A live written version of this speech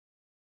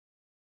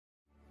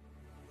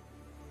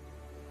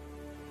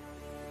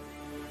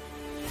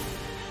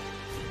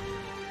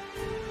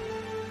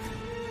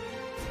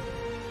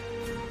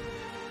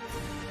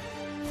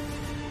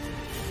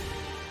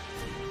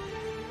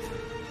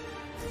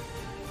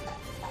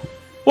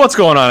What's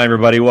going on,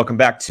 everybody? Welcome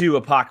back to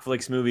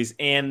Apocalypse Movies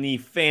and the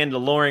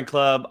Fandalorian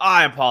Club.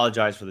 I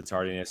apologize for the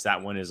tardiness.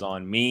 That one is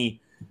on me.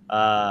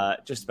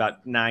 Just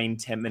about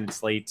 9-10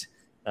 minutes late.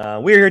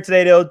 We're here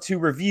today, though, to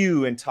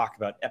review and talk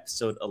about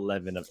episode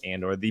 11 of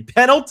Andor, the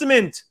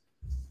penultimate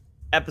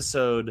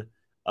episode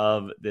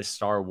of this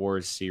Star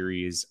Wars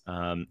series.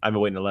 I've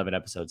been waiting 11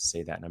 episodes to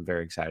say that, and I'm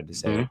very excited to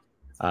say it.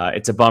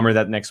 It's a bummer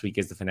that next week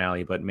is the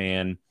finale, but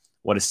man,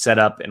 what a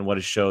setup and what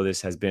a show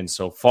this has been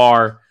so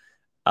far.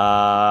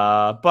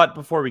 But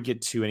before we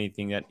get to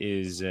anything that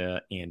is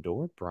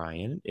Andor,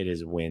 Brian, it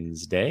is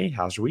Wednesday.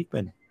 How's your week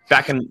been?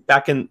 Back in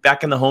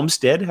the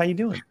homestead. How you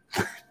doing?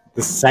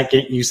 The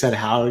second you said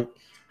how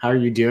are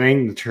you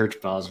doing, the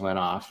church bells went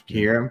off. Do you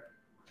hear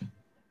them?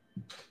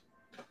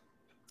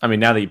 I mean,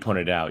 now that you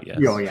pointed it out, yes.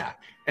 Oh yeah,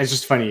 it's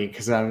just funny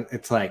because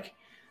it's like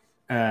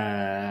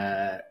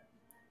I'm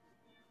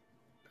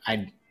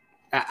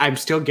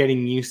still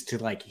getting used to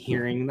like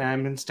hearing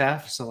them and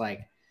stuff. So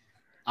like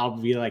I'll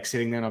be like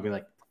sitting there and I'll be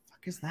like,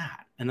 fuck is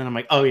that? And then I'm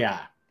like, oh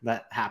yeah,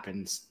 that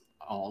happens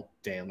all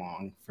day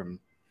long from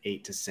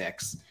 8 to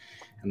 6.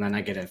 And then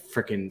I get a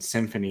freaking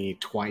symphony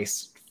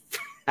twice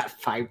at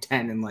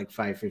 5:10 and like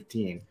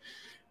 5:15.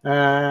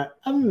 Other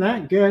than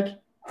that, good.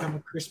 Got my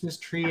Christmas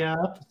tree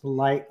up with the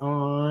light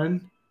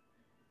on.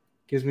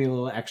 Gives me a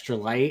little extra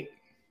light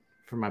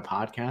for my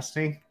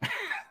podcasting.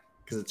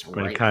 Because it's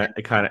right.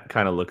 It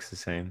kind of looks the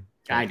same.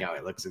 I know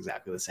it looks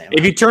exactly the same.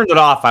 If you turned it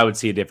off, I would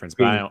see a difference,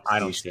 but I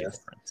don't see a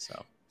difference.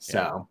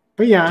 So,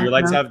 but yeah. Do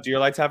your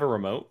lights have a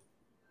remote?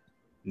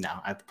 No,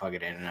 I have to plug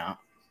it in and out.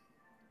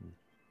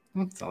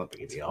 It's not a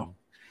big deal.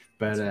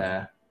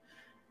 But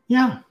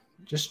yeah,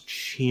 just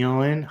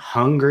chilling,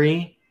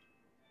 hungry.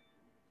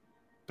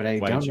 But I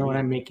don't know what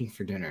I'm making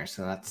for dinner,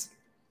 so that's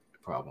the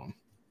problem.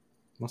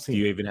 We'll see. Do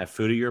you even have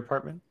food at your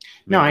apartment?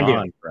 No, I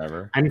do.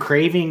 Forever. I'm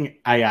craving.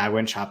 I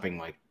went shopping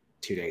like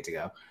 2 days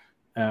ago.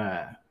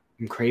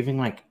 I'm craving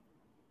like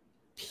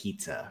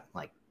pizza,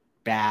 like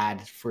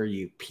bad for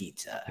you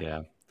pizza.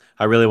 Yeah,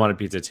 I really wanted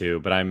pizza too,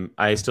 but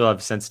I still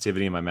have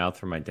sensitivity in my mouth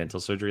from my dental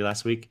surgery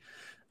last week.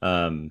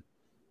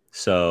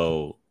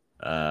 So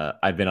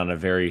I've been on a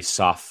very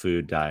soft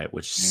food diet,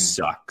 which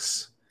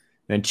sucks.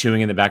 Then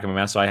chewing in the back of my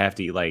mouth, so I have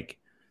to eat like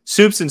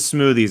soups and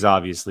smoothies,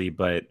 obviously,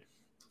 but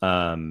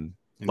a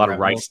lot of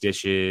rice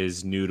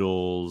dishes,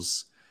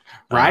 noodles.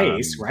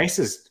 Rice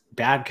is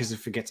bad because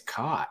if it gets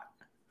caught.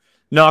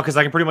 No, because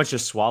I can pretty much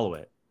just swallow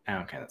it. Oh,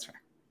 okay, that's fair.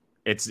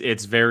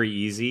 It's very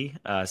easy.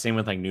 Same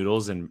with like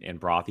noodles and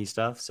brothy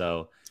stuff.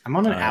 So I'm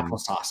on an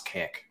applesauce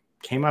kick.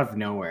 Came out of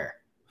nowhere.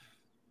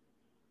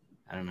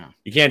 I don't know.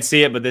 You can't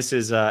see it, but this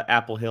is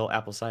Apple Hill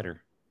apple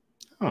cider.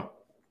 Oh,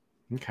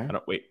 okay.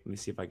 Wait, let me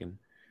see if I can.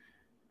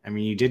 I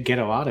mean, you did get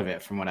a lot of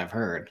it from what I've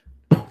heard.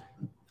 I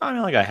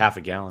only got half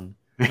a gallon.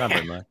 Not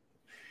very much.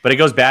 But it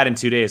goes bad in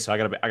 2 days, so I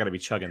gotta be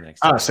chugging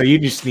next time. Oh, so you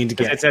just need to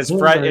get it says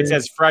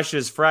fresh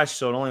as fresh,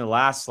 so it only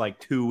lasts like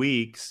 2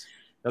 weeks.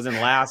 Doesn't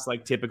last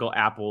like typical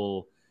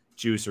apple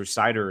juice or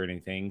cider or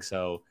anything.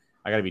 So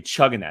I gotta be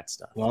chugging that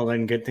stuff. Well,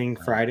 then good thing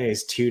Friday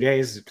is 2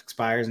 days. It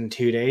expires in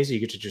 2 days. You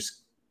get to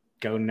just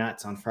go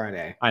nuts on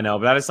Friday. I know,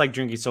 but I just like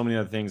drinking so many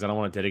other things. I don't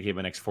want to dedicate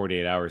my next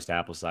 48 hours to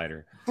apple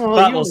cider. Well,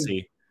 but we'll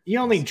see. You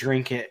only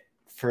drink it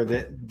for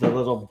the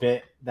little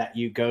bit that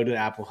you go to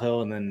Apple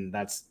Hill, and then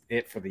that's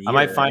it for the year. I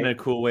might find a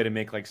cool way to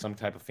make like some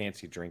type of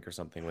fancy drink or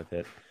something with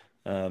it.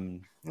 But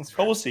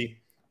we'll see.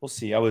 We'll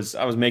see. I was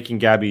making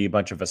Gabby a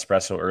bunch of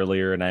espresso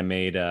earlier, and I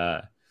made.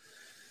 I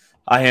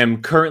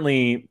am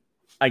currently,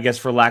 I guess,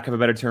 for lack of a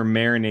better term,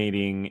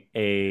 marinating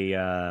a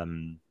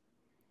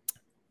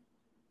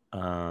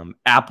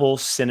apple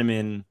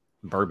cinnamon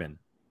bourbon,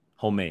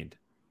 homemade.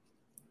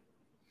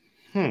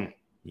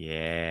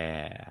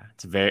 Yeah,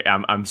 it's very.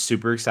 I'm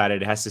super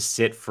excited. It has to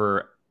sit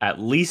for at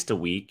least a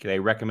week. They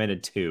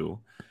recommended 2,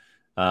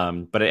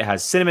 but it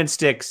has cinnamon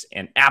sticks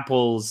and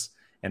apples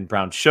and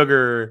brown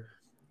sugar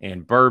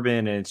and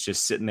bourbon, and it's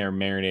just sitting there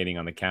marinating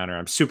on the counter.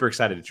 I'm super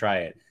excited to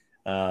try it.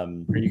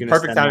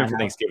 Perfect timing for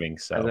Thanksgiving.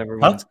 So,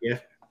 everyone's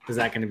gift. Is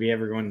that going to be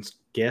everyone's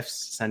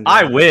gifts?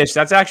 I wish.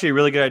 That's actually a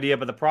really good idea,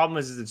 but the problem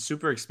is it's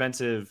super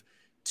expensive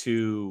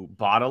to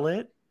bottle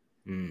it.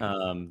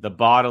 The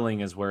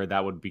bottling is where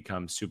that would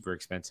become super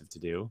expensive to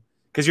do,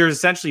 because you're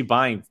essentially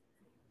buying.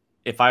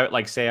 If I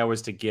like say I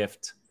was to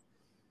gift,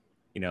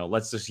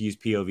 let's just use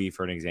POV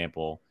for an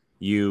example.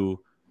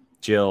 You,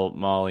 Jill,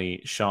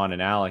 Molly, Sean,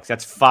 and Alex.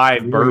 That's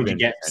 5 bourbon.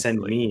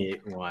 Send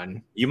me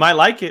one. You might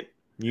like it.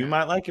 You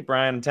might like it,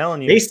 Brian. I'm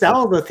telling you. They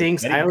sell the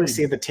things. I always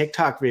see the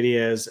TikTok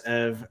videos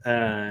of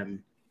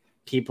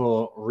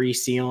people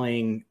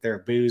resealing their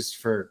booze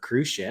for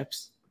cruise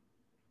ships.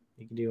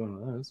 You can do one of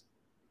those.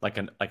 Like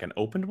an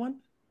opened one?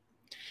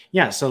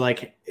 Yeah, so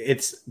like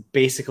it's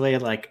basically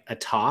like a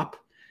top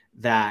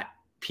that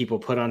people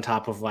put on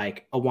top of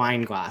like a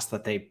wine glass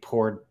that they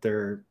poured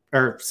their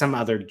or some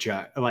other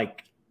jug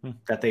like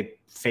that they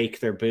fake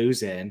their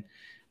booze in.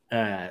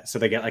 So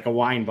they get like a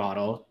wine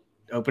bottle,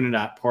 open it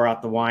up, pour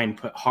out the wine,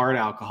 put hard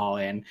alcohol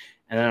in,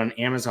 and then on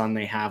Amazon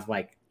they have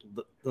like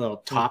little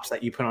tops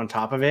that you put on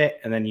top of it,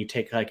 and then you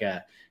take like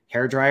a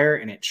hair dryer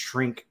and it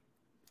shrink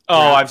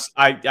Oh,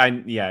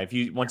 yeah. If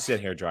you once you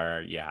said hair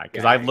dryer, yeah,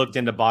 because I've looked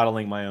into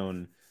bottling my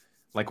own.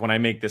 Like when I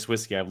make this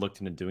whiskey, I've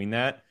looked into doing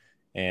that,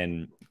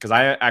 and because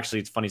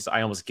it's funny. So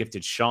I almost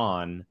gifted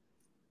Sean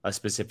a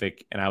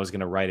specific, and I was going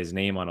to write his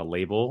name on a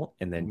label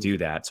and then do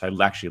that. So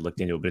I actually looked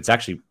into it, but it's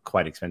actually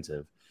quite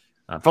expensive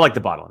for like the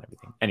bottle and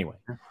everything. Anyway,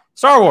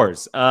 Star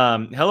Wars.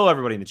 Hello,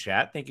 everybody in the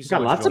chat. Thank you so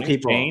much. Lots of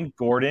people. Jane,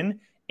 Gordon,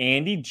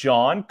 Andy,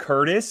 John,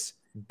 Curtis,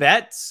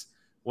 Betts.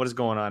 What is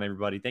going on,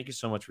 everybody? Thank you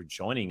so much for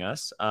joining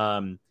us.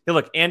 Hey,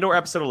 look, Andor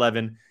episode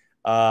 11.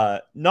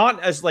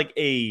 Not as like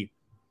a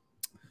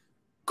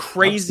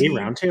crazy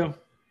round 2.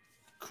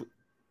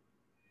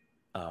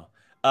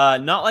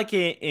 Not like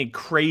a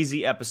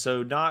crazy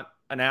episode. Not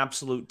an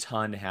absolute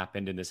ton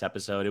happened in this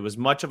episode. It was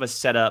much of a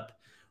setup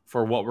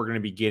for what we're going to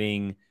be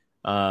getting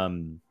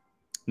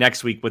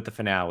next week with the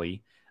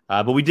finale.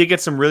 But we did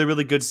get some really,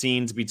 really good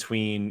scenes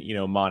between,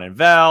 Mon and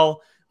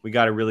Val. We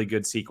got a really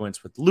good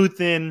sequence with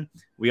Luthen.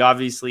 We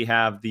obviously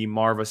have the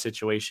Marva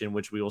situation,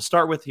 which we will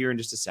start with here in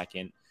just a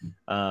second.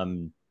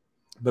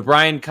 But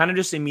Brian, kind of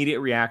just immediate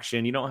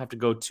reaction. You don't have to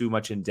go too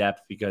much in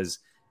depth because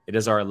it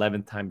is our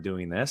 11th time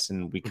doing this,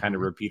 and we kind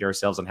of repeat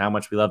ourselves on how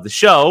much we love the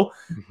show.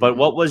 But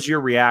what was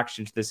your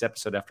reaction to this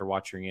episode after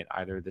watching it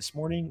either this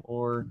morning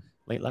or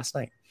late last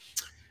night?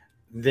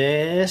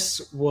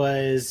 This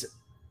was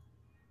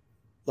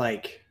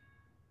like,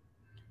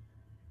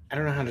 I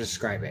don't know how to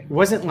describe it. It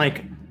wasn't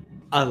like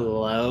a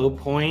low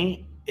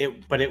point,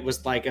 but it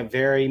was like a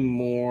very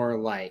more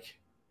like...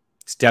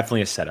 It's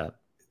definitely a setup.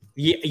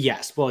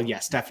 Yes,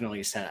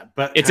 definitely a setup.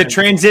 But it's a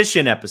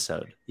transition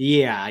episode.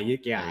 Yeah. There you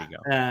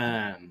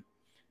go.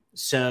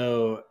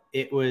 So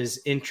it was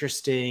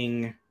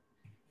interesting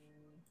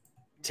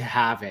to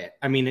have it.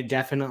 I mean, it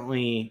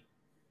definitely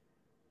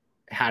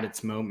had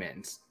its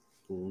moments.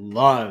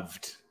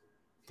 Loved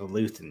the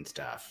Luthen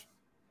stuff.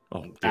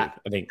 Oh, dude, I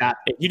think that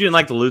if you didn't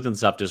like the Luthen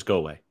stuff, just go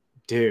away.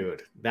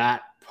 Dude,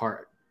 that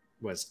part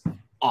was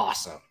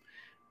awesome.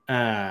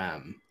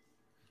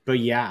 But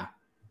yeah,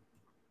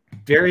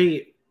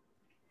 very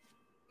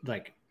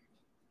like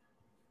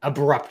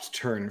abrupt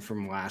turn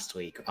from last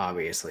week,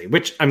 obviously.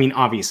 Which, I mean,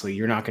 obviously,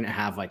 you're not going to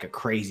have like a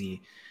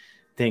crazy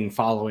thing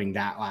following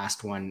that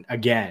last one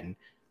again.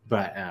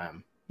 But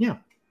yeah.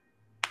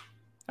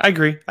 I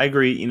agree.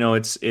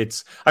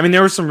 It's I mean,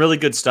 there was some really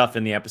good stuff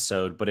in the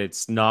episode, but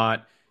it's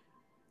not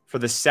for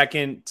the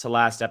second to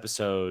last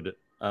episode.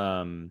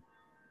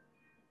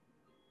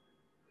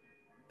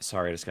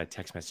 Sorry, I just got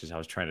text messages. I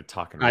was trying to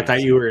talk. I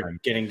thought you were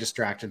getting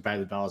distracted by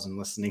the bells and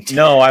listening to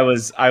No, I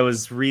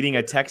was reading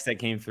a text that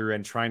came through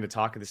and trying to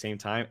talk at the same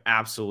time.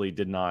 Absolutely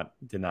did not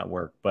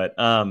work. But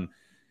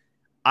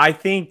I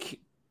think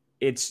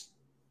it's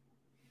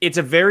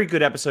a very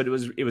good episode.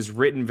 It was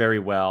written very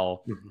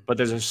well, but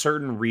there's a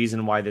certain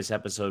reason why this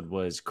episode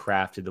was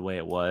crafted the way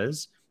it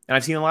was. And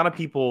I've seen a lot of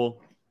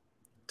people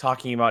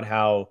talking about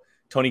how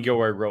Tony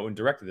Gilroy wrote and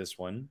directed this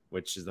one,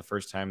 which is the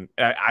first time.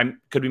 I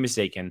could be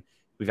mistaken.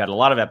 We've had a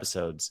lot of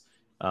episodes.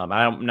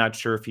 I'm not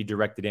sure if he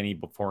directed any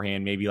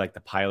beforehand, maybe like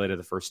the pilot of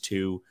the first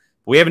two.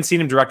 But we haven't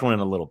seen him direct one in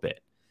a little bit.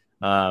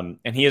 And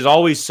he is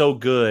always so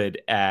good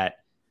at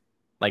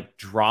like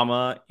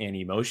drama and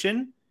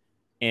emotion.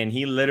 And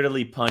he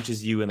literally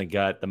punches you in the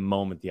gut the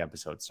moment the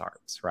episode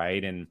starts,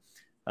 right? And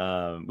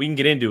we can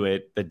get into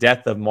it. The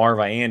death of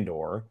Marva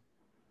Andor,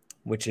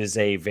 which is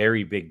a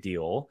very big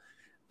deal.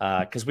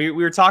 Because we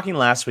were talking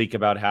last week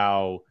about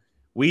how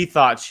we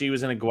thought she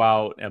was going to go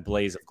out in a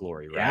blaze of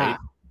glory, right? Yeah.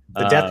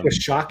 The death was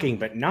shocking,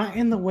 but not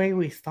in the way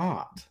we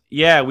thought.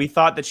 Yeah, we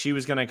thought that she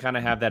was going to kind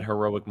of have that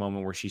heroic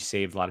moment where she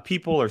saved a lot of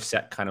people or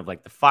set kind of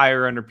like the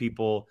fire under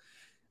people.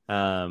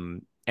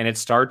 And it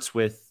starts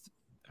with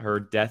her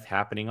death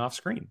happening off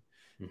screen,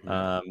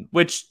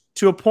 which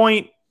to a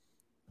point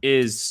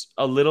is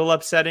a little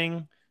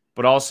upsetting,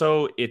 but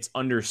also it's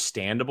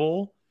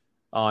understandable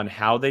on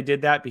how they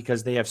did that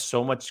because they have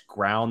so much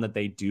ground that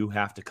they do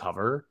have to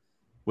cover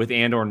with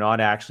Andor not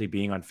actually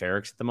being on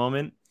Ferrix at the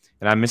moment.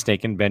 And I'm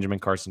mistaken. Benjamin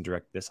Carson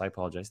directed this. I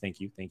apologize. Thank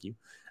you.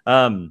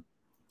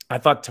 I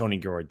thought Tony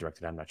Gilroy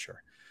directed. I'm not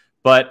sure,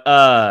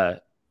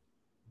 but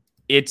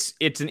it's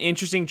an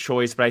interesting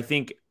choice. But I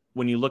think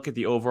when you look at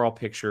the overall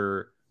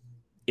picture,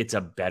 it's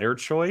a better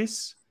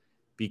choice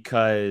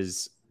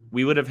because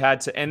we would have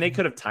had to, and they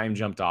could have time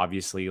jumped.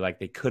 Obviously, like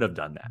they could have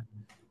done that,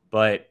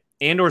 but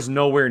Andor's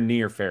nowhere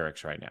near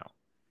Ferrix right now,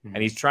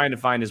 and he's trying to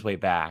find his way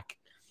back.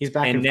 He's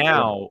back, and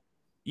now,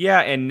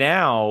 and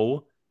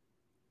now.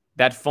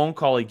 That phone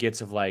call he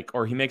gets of like,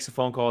 or he makes a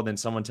phone call, then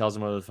someone tells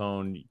him over the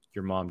phone,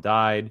 your mom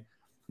died.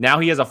 Now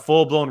he has a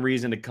full-blown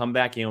reason to come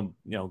back in,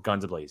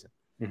 guns a-blazing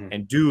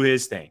and do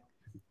his thing.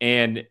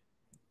 And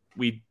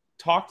we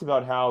talked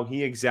about how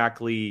he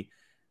exactly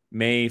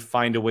may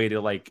find a way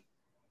to like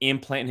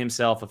implant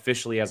himself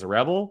officially as a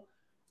rebel.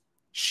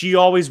 She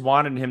always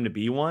wanted him to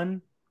be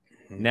one.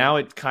 Now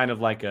it's kind of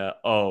like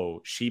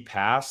she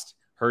passed.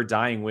 Her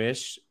dying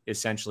wish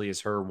essentially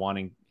is her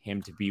wanting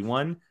him to be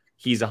one.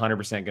 He's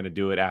 100% going to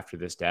do it after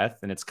this death.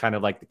 And it's kind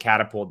of like the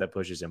catapult that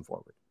pushes him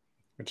forward.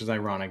 Which is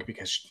ironic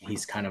because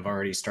he's kind of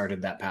already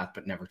started that path,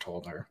 but never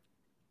told her.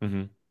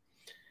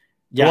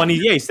 The one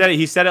he said it.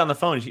 He said it on the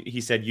phone.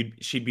 He said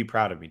she'd be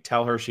proud of me.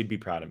 Tell her she'd be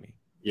proud of me.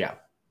 Yeah.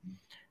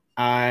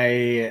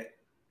 I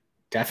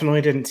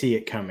definitely didn't see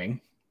it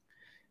coming.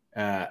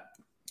 Let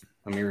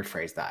me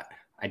rephrase that.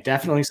 I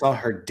definitely saw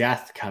her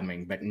death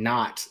coming, but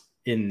not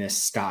in this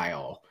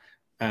style,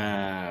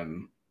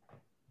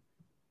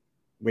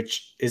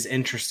 which is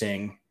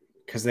interesting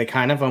because they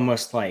kind of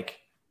almost like,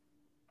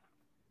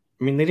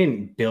 I mean, they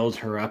didn't build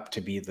her up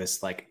to be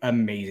this like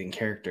amazing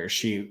character.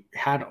 She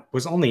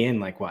was only in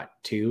like what,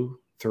 2,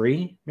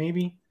 3,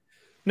 maybe?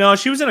 No,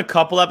 she was in a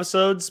couple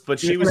episodes, but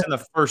she was in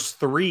the first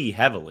 3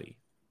 heavily.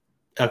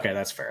 Okay,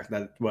 that's fair.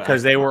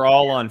 Because they were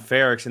all on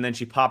Ferrix, and then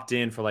she popped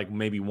in for like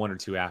maybe 1 or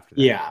 2 after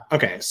that. Yeah.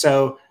 Okay.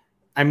 So,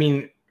 I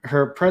mean,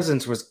 her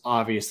presence was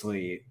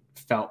obviously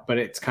felt, but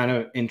it's kind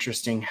of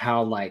interesting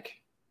how like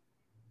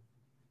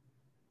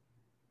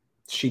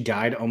she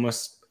died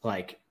almost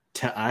like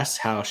to us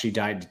how she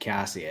died to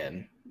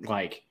Cassian.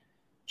 Like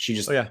she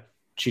just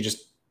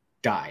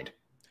died.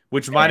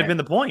 Which might have been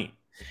the point.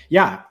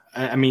 Yeah.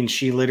 I mean,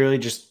 she literally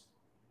just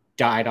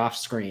died off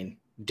screen.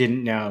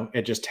 Didn't know,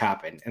 it just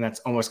happened. And that's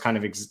almost kind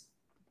of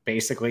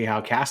basically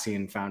how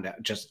Cassian found out.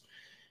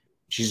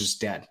 She's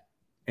just dead.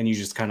 And you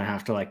just kind of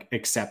have to like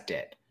accept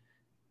it.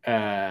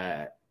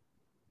 Yeah,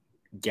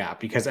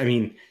 because I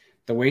mean,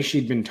 the way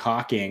she'd been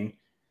talking,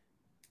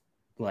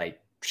 like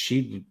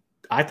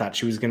I thought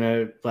she was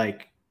gonna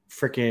like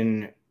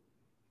freaking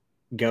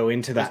go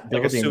into that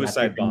building like a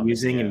suicide bomb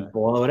using and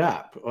blow it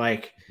up.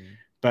 Like,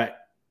 but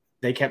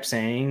they kept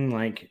saying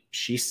like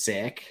she's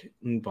sick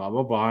and blah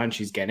blah blah, and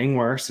she's getting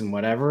worse and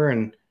whatever,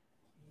 and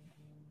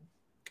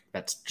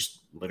that's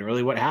just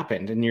literally what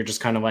happened. And you're just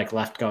kind of like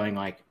left going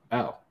like,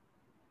 oh,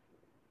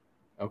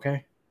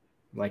 okay,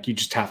 like you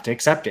just have to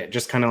accept it.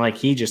 Just kind of like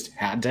he just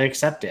had to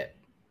accept it.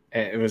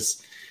 It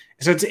was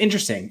so it's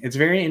interesting. It's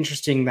very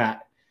interesting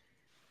that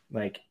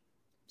like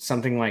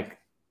something like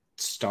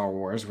Star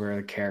Wars where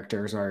the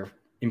characters are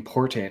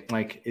important.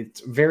 Like it's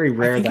very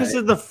rare. I think this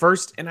is the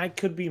first, and I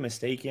could be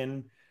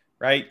mistaken.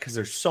 Right, because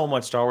there's so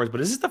much Star Wars,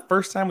 but is this the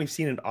first time we've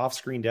seen an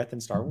off-screen death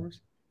in Star Wars?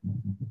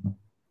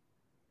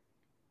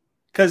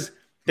 Because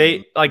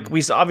they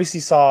we obviously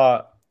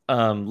saw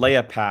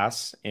Leia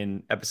pass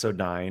in Episode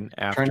 9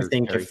 after trying to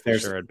think Carrie if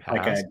there's Fisher had passed.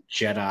 Like a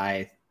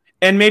Jedi,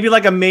 and maybe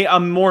like a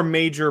more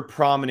major,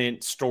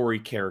 prominent story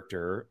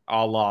character,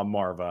 a la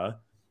Marva.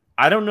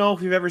 I don't know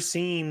if you've ever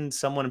seen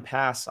someone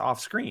pass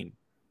off-screen.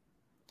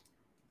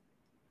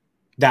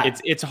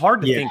 It's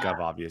hard to think of,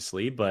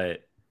 obviously,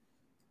 but.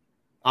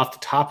 Off the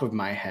top of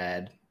my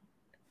head.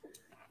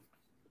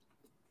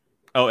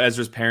 Oh,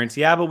 Ezra's parents.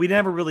 Yeah, but we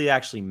never really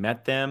actually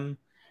met them.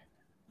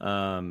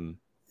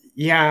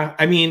 Yeah,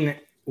 I mean,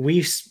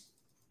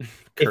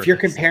 if you're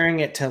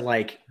comparing it to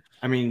like,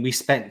 I mean, we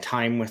spent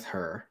time with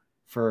her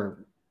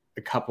for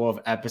a couple of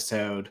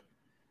episodes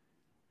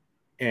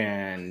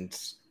and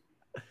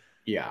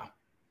yeah.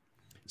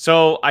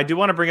 So I do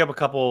want to bring up a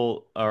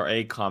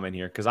comment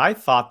here because I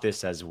thought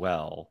this as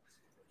well.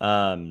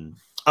 There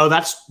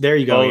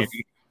you go.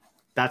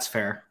 That's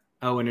fair.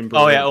 Owen and Brew.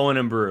 Oh yeah, Owen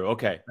and Brew.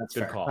 Okay, that's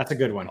good call. That's a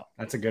good one.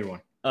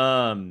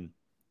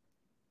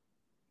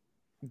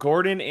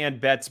 Gordon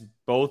and Betts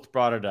both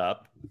brought it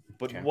up,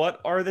 but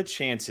what are the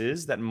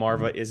chances that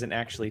Marva isn't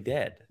actually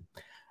dead?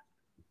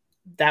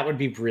 That would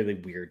be really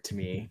weird to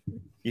me.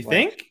 You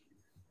think?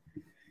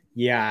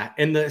 Yeah,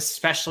 and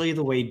especially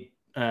the way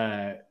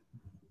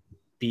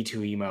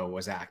B2 Emo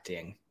was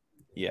acting.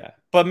 Yeah,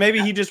 but maybe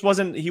he just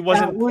wasn't. He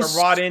wasn't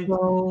brought in.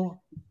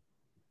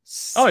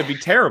 Oh, it'd be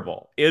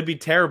terrible. It would be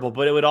terrible,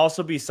 but it would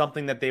also be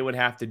something that they would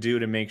have to do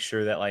to make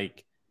sure that,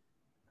 like,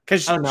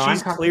 because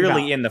she's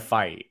clearly in the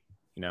fight,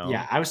 you know?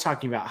 Yeah, I was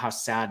talking about how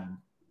sad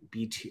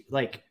B2,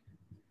 like,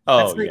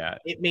 yeah.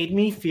 It made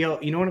me feel,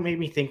 you know what it made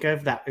me think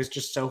of that is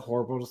just so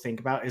horrible to think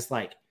about is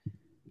like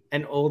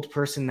an old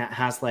person that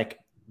has like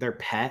their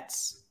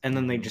pets and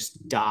then they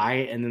just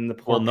die and then the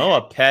poor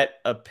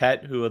a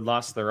pet who had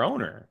lost their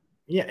owner.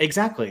 Yeah,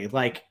 exactly.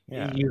 Like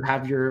you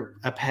have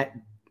a pet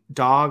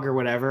dog or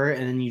whatever,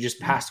 and then you just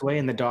pass away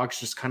and the dog's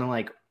just kind of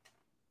like,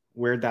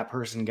 where'd that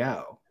person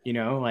go? You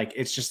know, like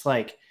it's just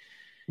like,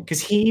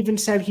 because he even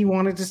said he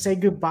wanted to say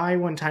goodbye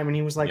one time and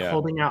he was like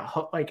holding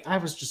out like I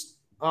was just,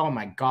 oh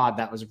my god,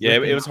 that was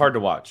it was hard to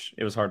watch.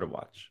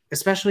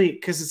 Especially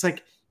because it's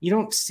like you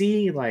don't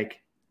see like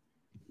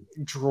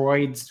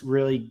droids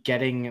really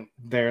getting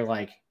their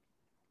like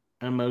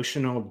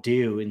emotional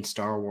due in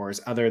Star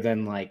Wars other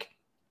than like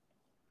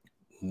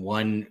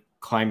one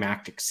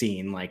climactic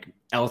scene like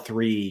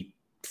L3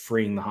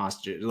 freeing the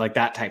hostages, like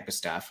that type of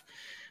stuff.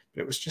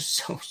 But it was just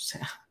so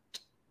sad.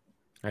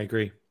 I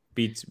agree.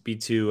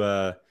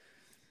 B2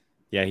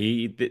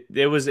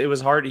 it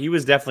was hard. He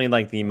was definitely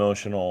like the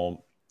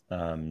emotional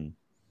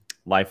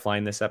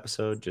lifeline this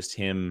episode, just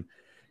him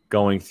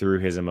going through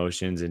his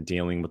emotions and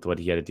dealing with what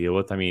he had to deal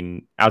with. I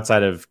mean,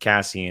 outside of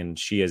Cassian,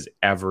 she is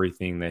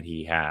everything that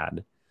he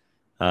had.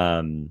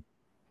 And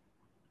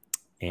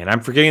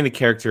I'm forgetting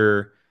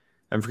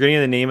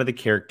the name of the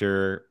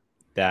character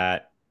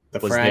that The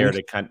was friend. there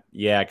to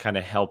kind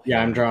of help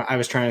him. I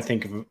was trying to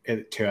think of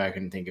it too. I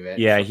couldn't think of it.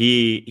 Yeah,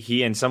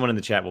 he and someone in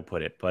the chat will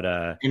put it, but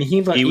and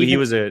he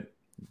was at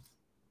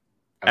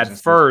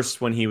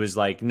first when he was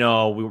like,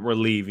 no, we're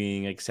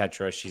leaving,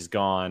 etc. She's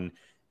gone,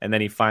 and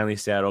then he finally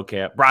said,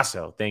 okay,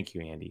 Brasso, thank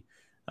you, Andy.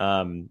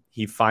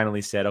 He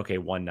finally said, okay,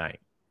 one night,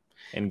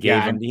 and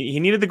gave him.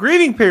 He needed the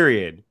grieving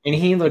period, and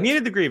he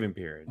needed the grieving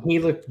period. He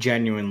looked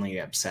genuinely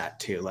upset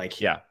too.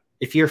 Like,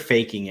 if you're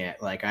faking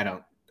it, like I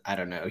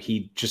don't know.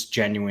 He just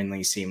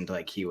genuinely seemed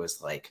like he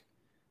was like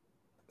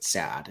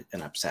sad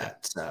and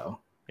upset. So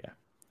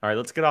all right,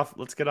 let's get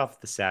off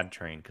the sad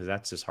train because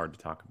that's just hard to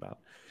talk about.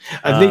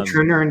 They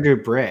turned her into a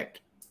brick.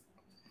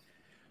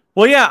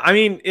 Well, yeah, I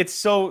mean,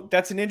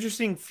 that's an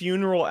interesting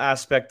funeral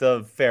aspect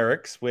of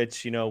Ferrix,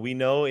 which, we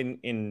know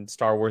in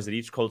Star Wars that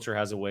each culture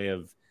has a way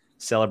of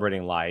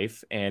celebrating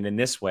life. And in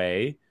this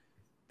way,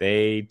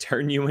 they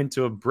turn you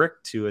into a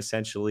brick to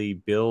essentially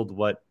build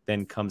what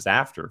then comes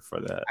after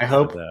for the. I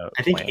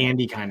think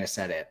Andy kind of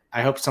said it.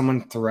 I hope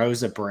someone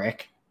throws a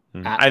brick.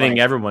 I think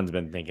everyone's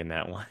been thinking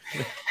that one.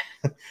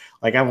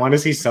 Like, I want to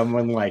see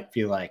someone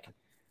be like.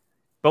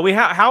 But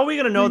how are we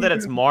going to know that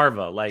it's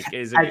Marva? Like,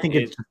 I think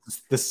it's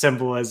just the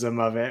symbolism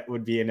of it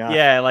would be enough.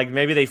 Yeah, like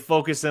maybe they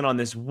focus in on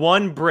this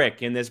one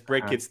brick, and this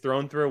brick gets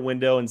thrown through a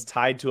window and is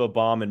tied to a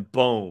bomb, and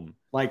boom.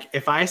 Like,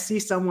 if I see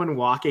someone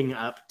walking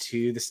up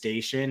to the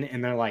station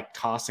and they're like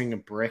tossing a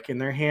brick in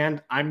their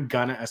hand, I'm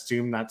gonna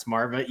assume that's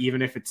Marva,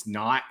 even if it's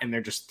not, and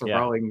they're just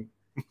throwing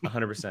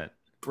 100%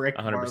 brick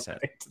 100%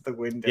 into the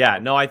window. Yeah,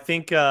 no, I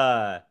think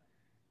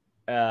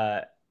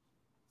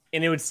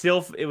and it would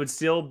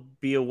still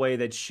be a way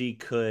that she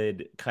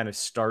could kind of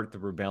start the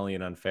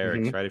rebellion on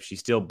Ferrix, right? If she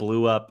still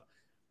blew up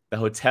the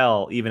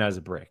hotel even as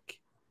a brick.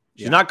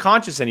 She's not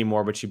conscious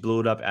anymore, but she blew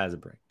it up as a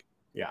brick.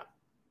 Yeah.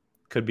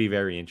 Could be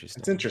very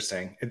interesting. It's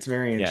interesting. It's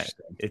very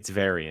interesting. Yeah, it's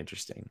very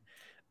interesting.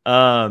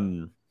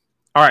 All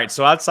right,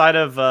 so outside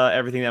of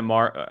everything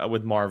that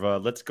with Marva,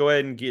 let's go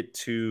ahead and get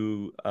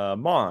to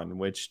Mon,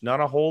 which not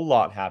a whole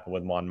lot happened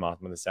with Mon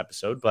Mothma this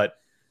episode, but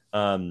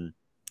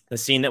the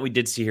scene that we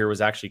did see here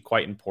was actually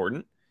quite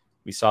important.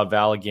 We saw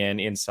Val again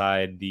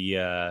inside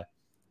the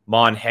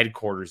Mon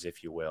headquarters,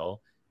 if you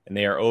will, and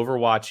they are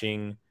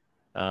overwatching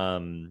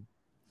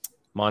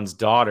Mon's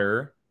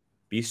daughter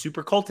be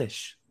super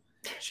cultish.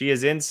 She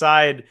is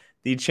inside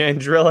the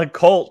Chandrilla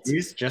cult.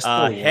 She's just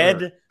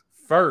head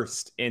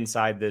first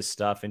inside this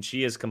stuff, and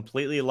she is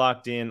completely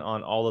locked in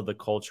on all of the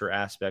culture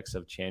aspects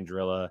of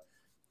Chandrilla,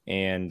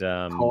 and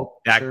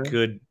that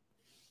could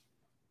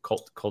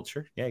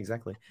culture, yeah,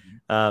 exactly.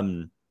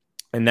 And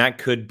that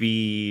could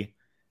be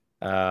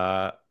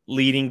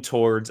leading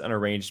towards an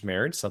arranged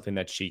marriage, something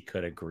that she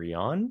could agree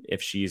on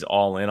if she's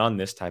all in on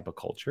this type of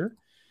culture.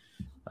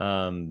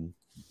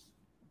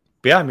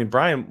 But yeah, I mean,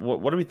 Brian,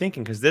 what are we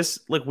thinking? Because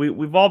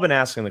we've all been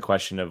asking the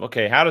question of,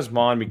 okay, how does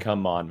Mon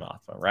become Mon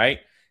Mothma, right?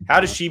 How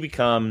does she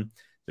become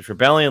this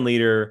rebellion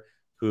leader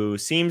who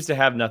seems to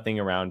have nothing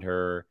around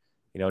her,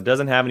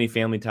 doesn't have any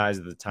family ties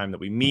at the time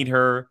that we meet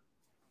her?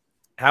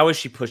 How is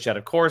she pushed out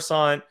of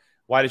Coruscant?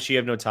 Why does she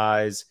have no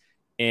ties?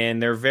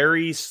 And they're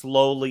very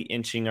slowly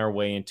inching our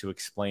way into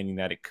explaining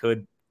that it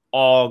could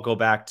all go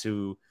back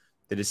to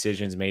the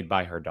decisions made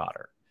by her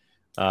daughter.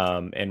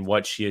 And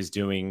what she is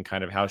doing,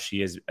 kind of how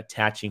she is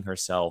attaching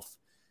herself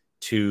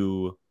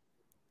to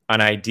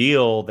an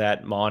ideal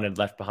that Mon had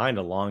left behind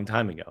a long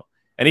time ago.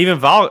 And even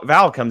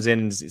Val comes in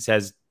and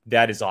says,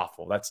 that is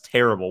awful. That's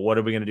terrible. What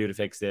are we going to do to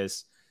fix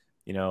this?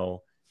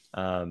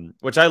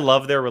 Which I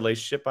love their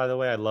relationship, by the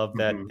way. I love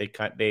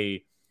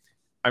that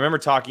I remember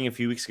talking a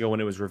few weeks ago when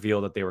it was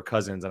revealed that they were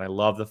cousins, and I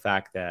love the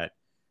fact that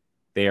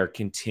they are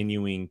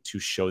continuing to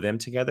show them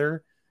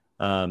together.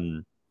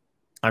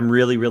 I'm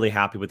really, really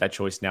happy with that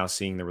choice now,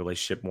 seeing the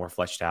relationship more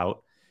fleshed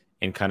out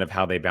and kind of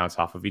how they bounce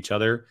off of each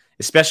other,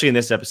 especially in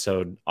this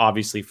episode,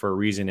 obviously for a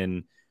reason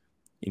in,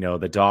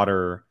 the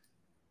daughter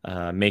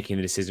making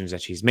the decisions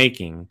that she's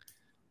making.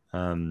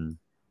 I'm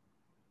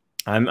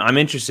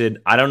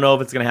interested. I don't know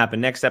if it's going to happen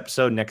next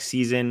episode, next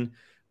season,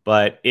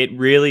 but it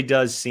really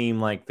does seem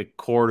like the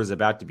cord is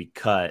about to be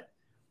cut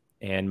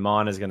and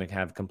Mon is going to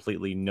have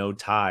completely no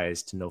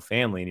ties to no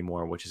family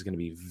anymore, which is going to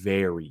be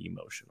very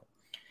emotional.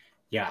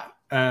 Yeah.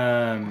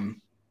 The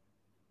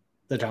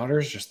daughter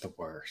is just the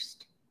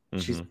worst.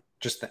 She's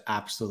just the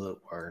absolute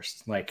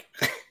worst. Like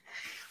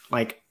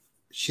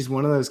she's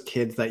one of those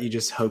kids that you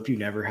just hope you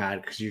never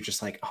had, because you're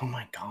just like, oh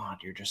my God,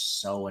 you're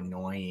just so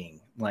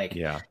annoying. Like,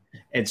 yeah,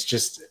 it's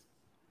just,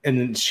 and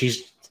then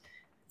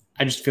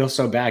I just feel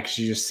so bad because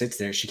she just sits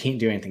there. She can't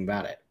do anything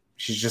about it.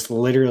 She's just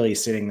literally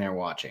sitting there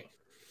watching.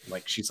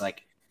 Like, she's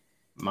like,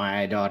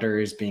 my daughter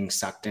is being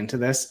sucked into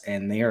this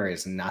and there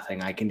is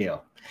nothing I can do.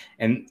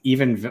 And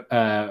even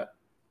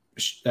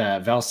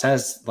Vel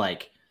says,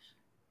 like,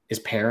 is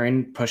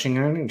Perrin pushing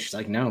her? And she's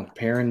like, no,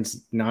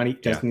 Perrin's not,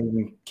 doesn't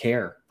even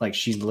care. Like,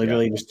 she's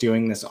literally just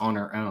doing this on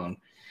her own.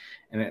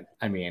 And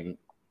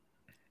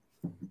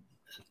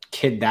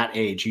kid that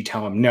age, you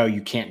tell them, no,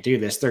 you can't do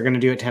this, they're going to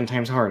do it 10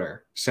 times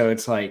harder. So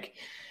it's like,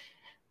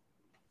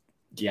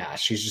 yeah,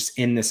 she's just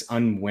in this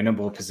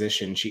unwinnable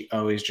position. She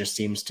always just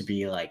seems to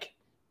be like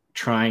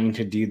trying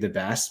to do the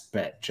best,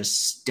 but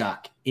just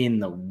stuck in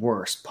the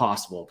worst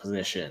possible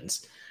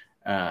positions.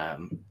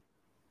 God,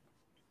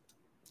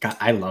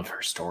 I love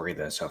her story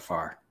though so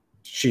far.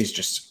 She's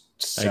just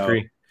so. I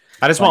agree.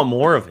 I just want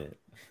more of it.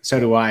 So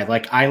do I.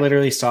 Like, I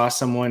literally saw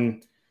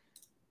someone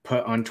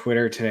put on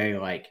Twitter today,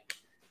 like,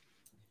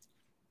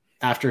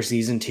 after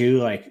season 2,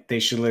 like, they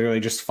should literally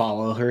just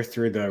follow her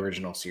through the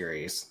original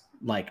series.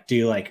 Like,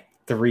 do like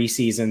 3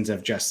 seasons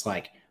of just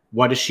like,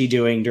 what is she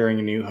doing during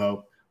A New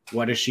Hope?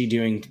 What is she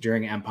doing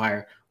during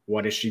Empire?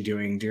 What is she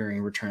doing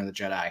during Return of the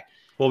Jedi?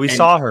 Well, we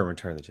saw her in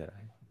Return of the Jedi.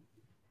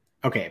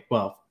 Okay,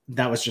 well,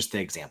 that was just the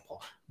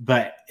example.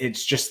 But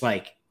it's just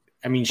like,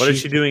 I mean, what is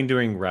she doing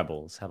during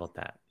Rebels? How about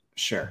that?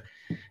 Sure.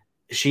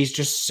 She's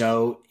just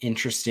so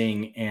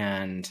interesting,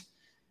 and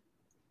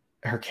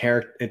her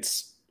character,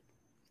 it's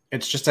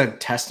just a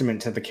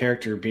testament to the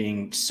character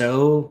being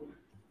so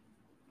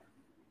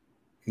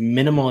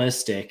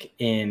minimalistic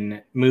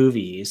in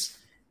movies,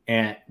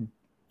 and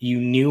you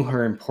knew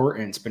her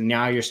importance, but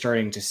now you're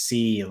starting to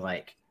see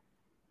like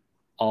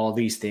all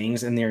these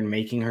things, and they're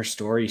making her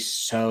story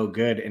so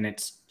good,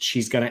 and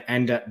she's going to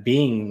end up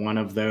being one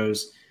of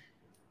those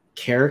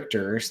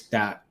characters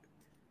that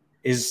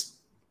is,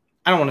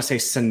 I don't want to say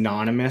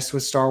synonymous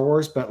with Star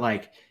Wars, but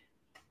like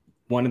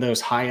one of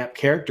those high up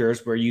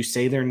characters where you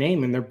say their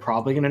name and they're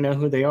probably going to know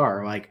who they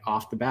are, like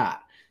off the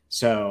bat.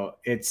 So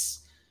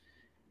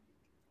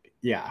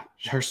yeah,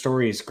 her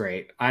story is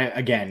great.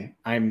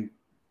 I'm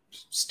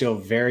still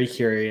very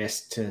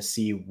curious to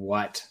see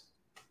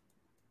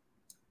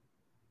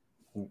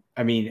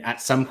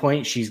at some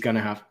point she's going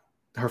to have,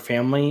 her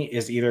family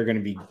is either going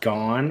to be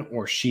gone,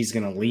 or she's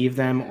going to leave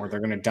them, or they're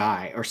going to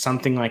die or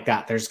something like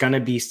that. There's going to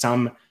be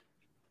some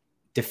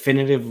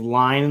definitive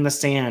line in the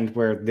sand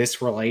where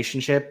this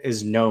relationship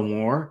is no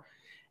more.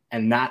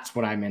 And that's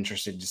what I'm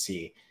interested to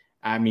see.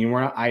 I mean,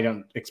 I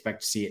don't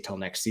expect to see it till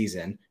next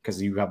season, because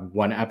you have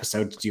 1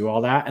 episode to do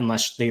all that,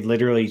 unless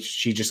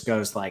she just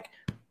goes like,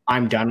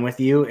 I'm done with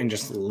you, and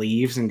just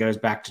leaves and goes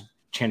back to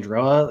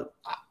Chandrilla.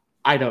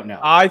 I don't know.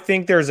 I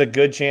think there's a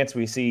good chance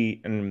we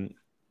see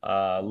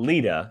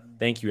Lita.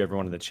 Thank you,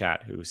 everyone in the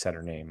chat who said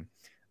her name.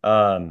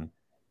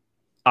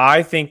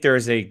 I think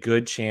there's a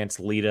good chance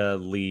Lita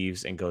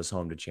leaves and goes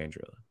home to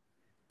Chandrilla,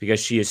 because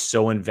she is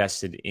so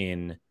invested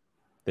in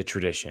the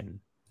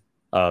tradition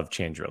of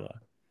Chandrilla.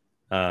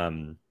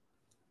 And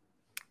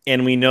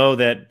we know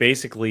that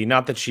basically,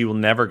 not that she will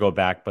never go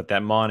back, but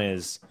that Mon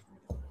is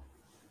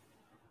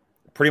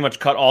pretty much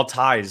cut all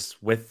ties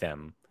with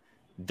them.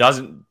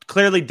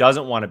 Clearly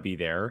doesn't want to be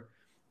there,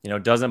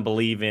 doesn't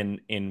believe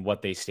in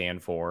what they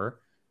stand for.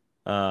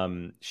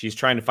 She's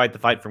trying to fight the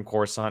fight from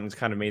Coruscant, and has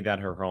kind of made that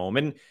her home.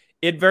 And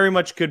it very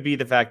much could be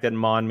the fact that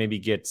Mon maybe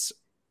gets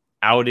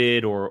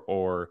outed,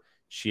 or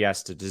she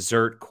has to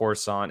desert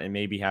Coruscant and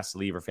maybe has to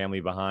leave her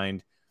family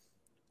behind,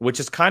 which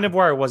is kind of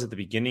where I was at the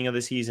beginning of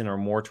the season, or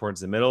more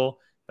towards the middle.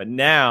 But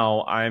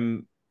now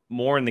I'm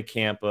more in the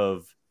camp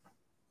of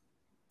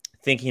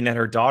thinking that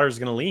her daughter's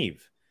going to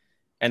leave,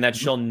 and that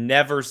she'll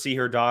never see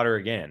her daughter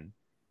again.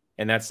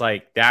 And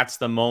that's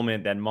the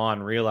moment that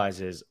Mon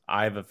realizes,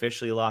 I've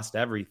officially lost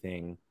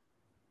everything.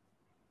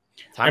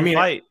 Time to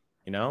fight,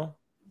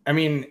 I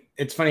mean,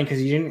 it's funny because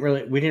we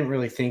didn't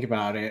really think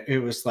about it. It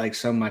was like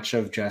so much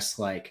of just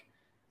like,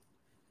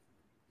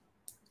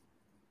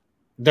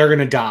 they're going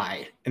to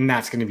die and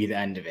that's going to be the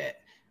end of it.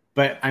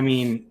 But I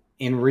mean,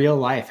 in real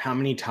life, how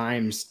many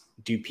times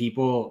do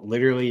people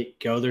literally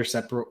go their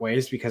separate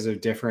ways because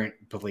of different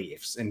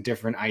beliefs and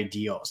different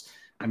ideals?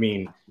 I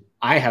mean,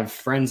 I have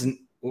friends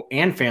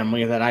and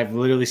family that I've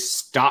literally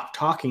stopped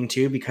talking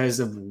to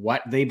because of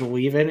what they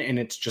believe in, and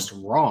it's just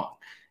wrong.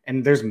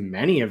 And there's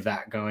many of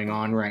that going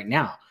on right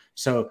now.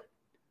 So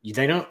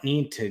they don't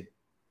need to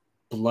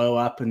blow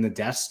up in the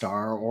Death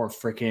Star or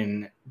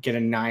freaking get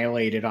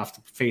annihilated off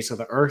the face of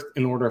the earth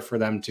in order for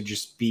them to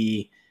just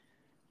be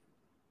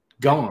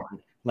gone.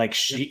 Like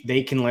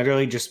they can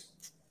literally just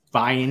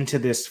buy into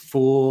this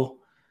full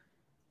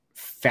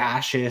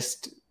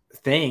fascist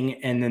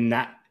thing, and then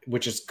that,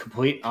 which is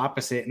complete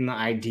opposite in the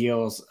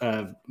ideals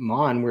of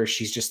Mon, where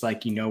she's just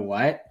like, you know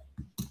what?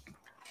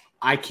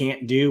 I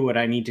can't do what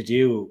I need to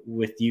do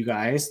with you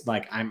guys.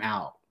 Like, I'm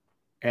out.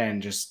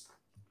 And just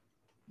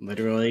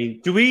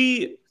literally.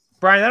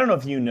 Brian, I don't know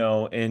if you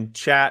know, in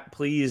chat,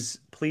 please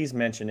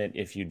mention it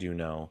if you do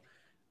know.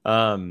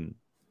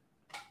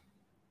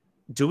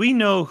 Do we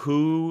know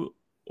who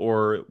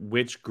or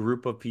which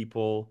group of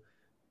people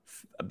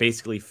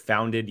basically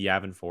founded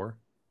Yavin 4?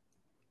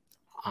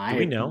 Do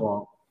we know?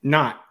 Well,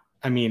 not.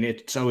 I mean,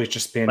 it's always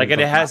just been like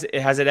has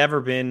it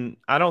ever been?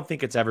 I don't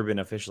think it's ever been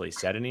officially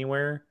said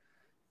anywhere,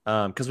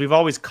 because we've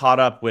always caught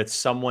up with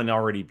someone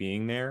already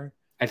being there.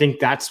 I think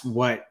that's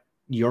what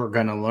you're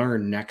gonna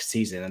learn next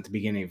season at the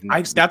beginning of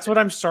next. That's what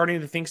I'm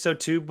starting to think so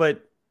too.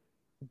 But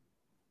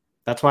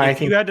that's why I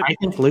think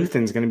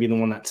Luthen's gonna be the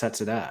one that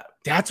sets it up.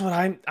 That's what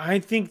I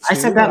think. Too. I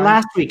said that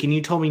last week, and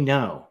you told me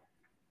no.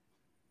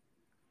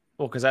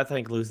 Well, because I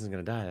think Luthen's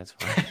gonna die. That's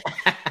why.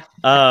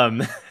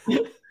 Um,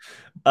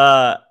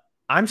 uh,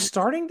 I'm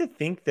starting to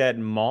think that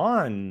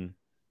Mon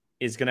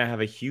is going to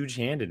have a huge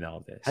hand in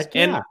all this. Heck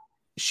And yeah.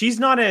 she's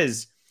not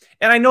as,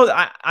 and I know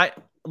that I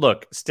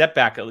look, step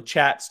back,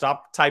 chat,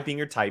 stop typing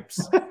your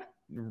types,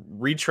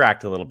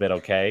 retract a little bit,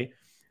 okay?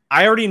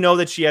 I already know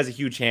that she has a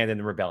huge hand in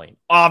the rebellion.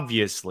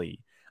 Obviously.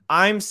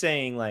 I'm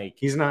saying like,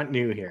 He's not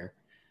new here.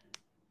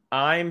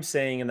 I'm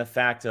saying in the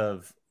fact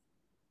of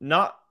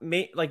not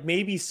like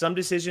maybe some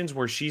decisions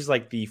where she's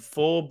like the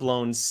full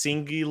blown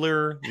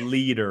singular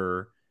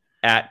leader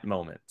at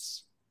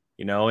moments,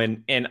 you know,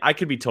 and I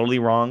could be totally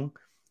wrong.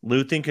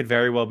 Luthen could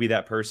very well be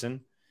that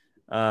person.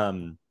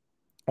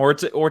 Or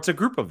it's a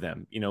group of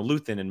them, you know,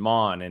 Luthen and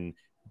Mon and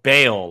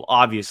Bale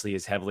obviously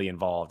is heavily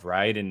involved,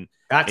 right? And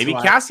That's maybe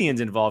why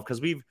Cassian's involved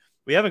because we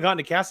haven't gotten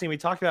to Cassian. We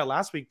talked about it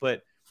last week,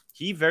 but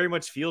he very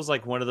much feels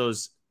like one of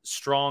those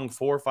strong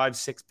 4, 5,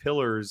 6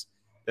 pillars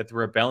that the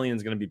rebellion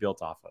is going to be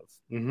built off of.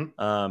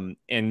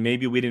 And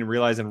maybe we didn't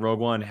realize in Rogue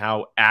One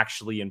how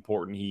actually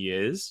important he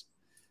is.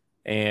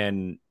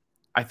 And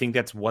I think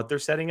that's what they're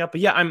setting up.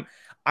 But yeah,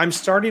 I'm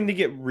starting to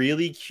get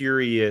really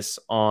curious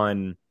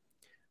on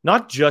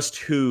not just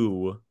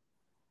who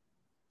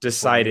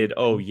decided,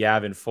 oh,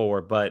 Yavin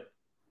 4, but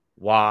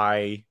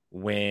why,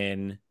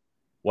 when,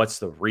 what's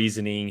the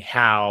reasoning,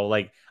 how.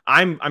 Like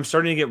I'm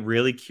starting to get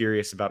really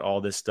curious about all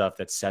this stuff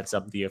that sets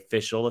up the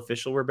official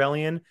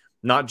rebellion,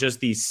 not just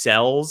these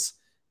cells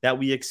that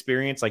we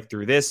experience like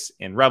through this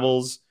and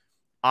Rebels.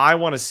 I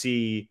want to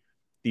see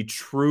the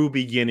true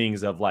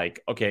beginnings of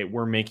like, okay,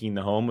 we're making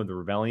the home of the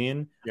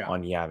rebellion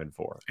on Yavin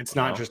 4. It's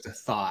not just a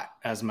thought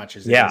as much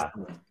as it is.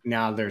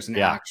 Now there's an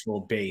actual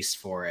base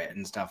for it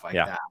and stuff like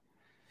that.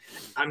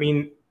 I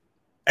mean,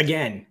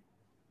 again,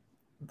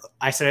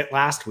 I said it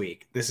last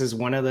week. This is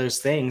one of those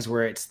things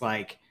where it's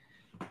like,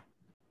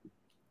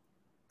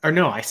 or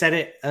no, I said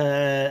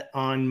it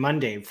on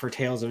Monday for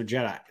Tales of the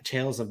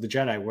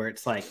Jedi, where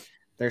it's like,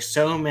 there's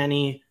so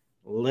many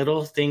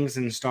little things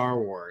in Star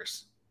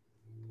Wars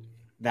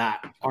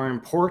that are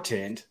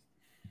important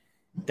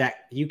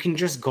that you can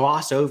just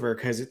gloss over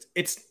because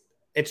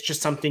it's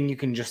just something you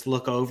can just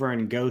look over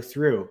and go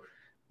through.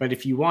 But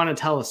if you want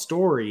to tell a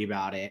story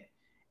about it,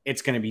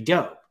 it's going to be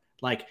dope.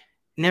 Like,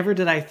 never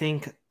did I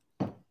think,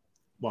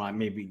 well,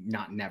 maybe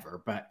not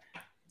never, but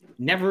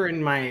never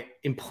in my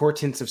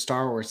importance of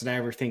Star Wars did I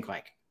ever think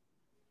like,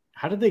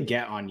 how did they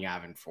get on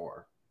Yavin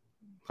 4?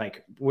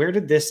 Like, where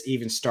did this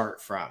even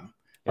start from?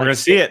 We're going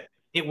to see it.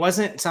 It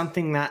wasn't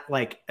something that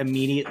like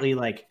immediately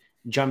like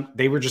jumped.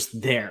 They were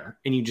just there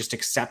and you just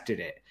accepted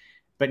it.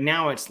 But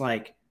now it's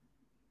like,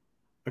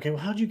 okay, well,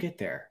 how'd you get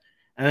there?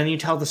 And then you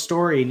tell the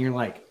story and you're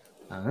like,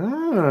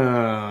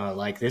 oh,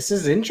 like this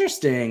is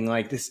interesting.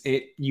 Like this,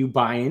 you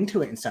buy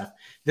into it and stuff.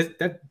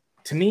 That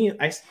to me,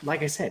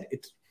 like I said,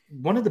 it's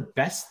one of the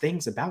best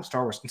things about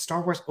Star Wars, and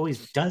Star Wars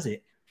always does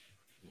it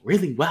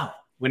really well.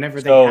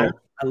 Whenever they have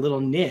a little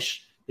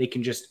niche, they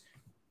can just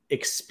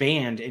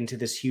expand into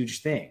this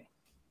huge thing.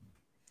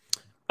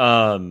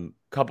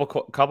 Couple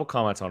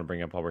comments I want to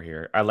bring up while we're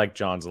here. I like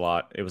John's a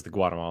lot. It was the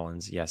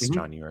Guatemalans. Yes,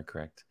 John, you are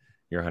correct.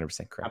 You're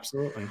 100% correct.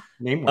 Absolutely.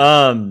 Name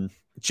one.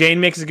 Jane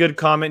makes a good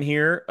comment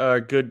here.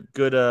 Good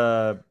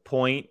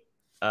point.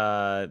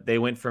 They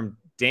went from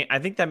I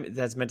think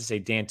that's meant to say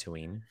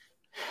Dantooine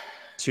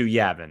to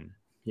Yavin.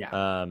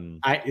 Yeah.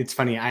 It's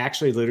funny. I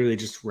actually literally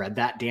just read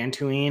that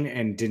Dantooine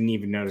and didn't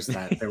even notice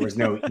that there was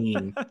no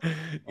 "een."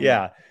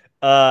 Yeah.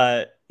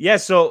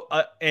 So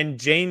and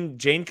Jane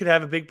could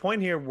have a big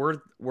point here. We're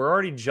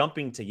already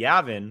jumping to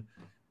Yavin,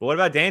 but what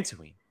about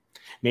Dantooine?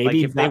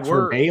 Maybe like that's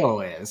where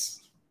Bail is.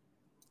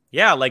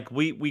 Yeah, like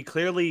we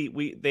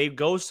clearly they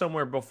go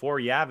somewhere before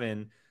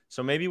Yavin,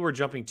 so maybe we're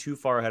jumping too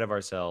far ahead of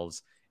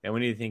ourselves, and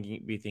we need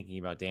to be thinking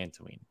about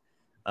Dantooine.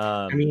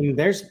 I mean,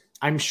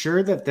 I'm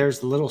sure that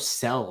there's little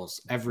cells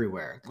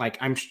everywhere. Like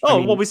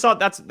well, we saw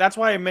that's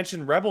why I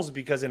mentioned Rebels,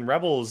 because in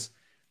Rebels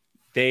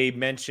they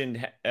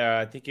mentioned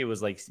I think it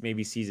was like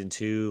maybe season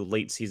 2,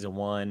 late season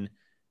 1,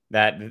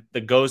 that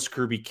the Ghost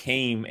crew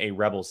became a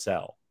Rebel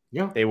cell.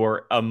 Yeah, they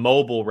were a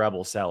mobile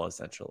Rebel cell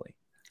essentially.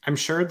 I'm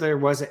sure there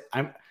was.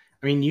 I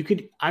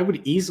mean, I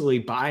would easily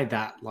buy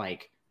that.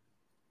 Like,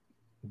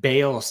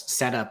 Bail's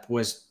setup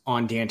was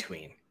on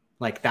Dantooine.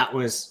 Like that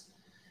was.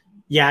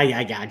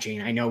 Yeah,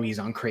 Gene. I know he's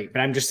on Crate,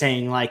 but I'm just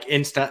saying, like,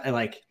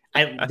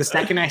 the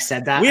second I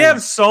said that, we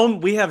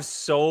have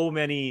so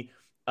many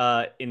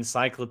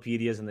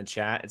encyclopedias in the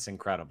chat. It's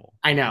incredible.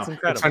 I know.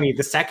 It's funny.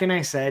 The second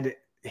I said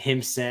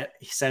him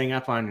setting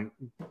up on,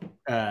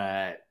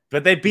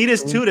 but they beat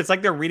us to it. It's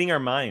like they're reading our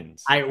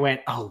minds. I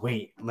went, oh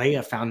wait,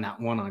 Leia found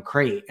that one on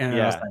Crate, and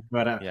I was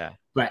like,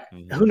 but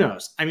who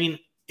knows? I mean,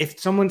 if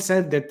someone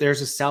said that there's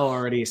a cell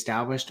already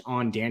established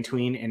on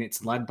Dantooine and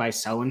it's led by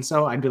so and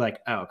so, I'd be like,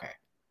 oh okay.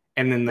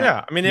 And then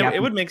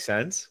it would make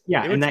sense.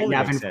 Yeah, and that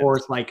Yavin 4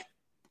 is like,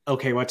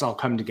 okay, let's all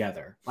come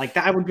together. Like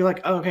that, I would be like,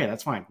 oh, okay,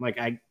 that's fine. Like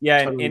and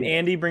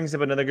Andy brings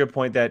up another good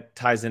point that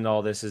ties into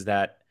all this, is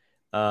that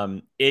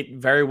it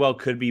very well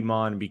could be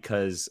Mon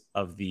because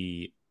of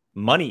the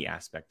money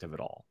aspect of it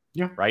all.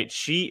 Yeah, right.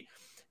 She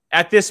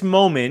at this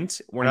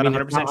moment, we're not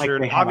 100% sure.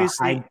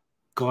 Obviously,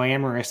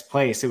 glamorous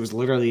place. It was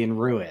literally in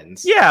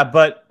ruins. Yeah,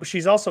 but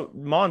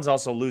Mon's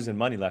also losing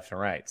money left and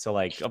right. So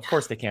like, of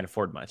course they can't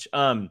afford much.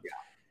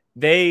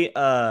 They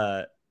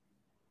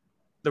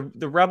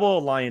the Rebel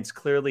Alliance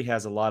clearly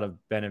has a lot of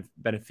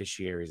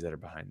beneficiaries that are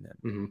behind them.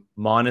 Mm-hmm.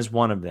 Mon is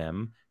one of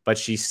them, but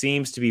she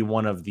seems to be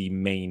one of the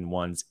main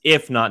ones,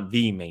 if not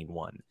the main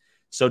one.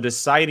 So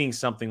deciding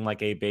something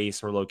like a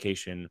base or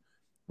location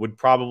would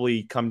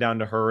probably come down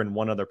to her and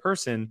one other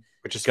person,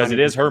 which is because it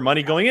is her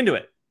money going into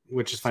it.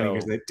 Which is funny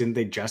because didn't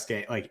they just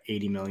get like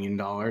 $80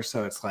 million?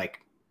 So it's like,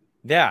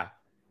 yeah.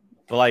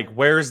 But like,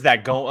 where's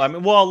that going? I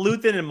mean, well,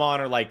 Luthen and Mon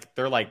are like,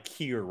 they're like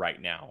here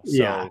right now.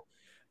 So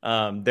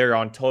they're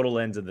on total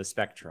ends of the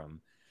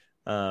spectrum.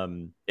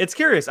 It's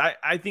curious.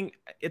 I think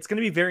it's going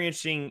to be very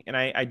interesting. And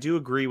I do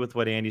agree with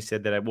what Andy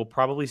said, that I will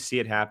probably see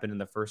it happen in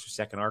the first or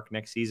second arc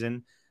next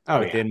season.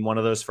 Within one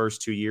of those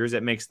first 2 years.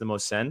 It makes the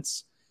most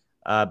sense.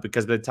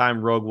 Because by the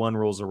time Rogue One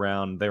rolls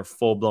around, they're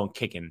full blown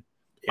kicking.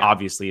 Yeah.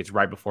 Obviously, it's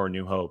right before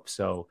New Hope.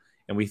 So,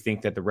 and we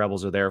think that the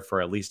Rebels are there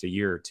for at least a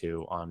year or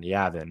two on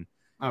Yavin,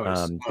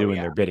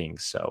 doing their bidding.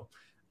 So,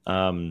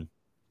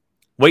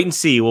 wait and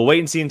see. We'll wait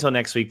and see until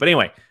next week. But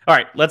anyway, all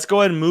right, let's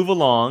go ahead and move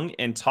along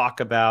and talk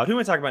about who am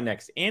I talking about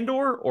next?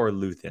 Andor or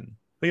Luthen?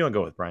 Who do you want to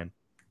go with, Brian?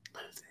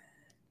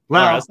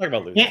 Well, all right, let's talk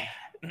about Luthen.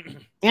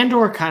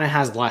 Andor kind of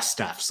has less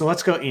stuff, so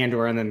let's go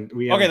Andor, and then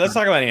let's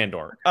talk about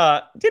Andor.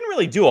 Didn't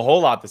really do a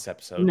whole lot this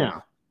episode.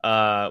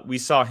 No. We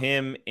saw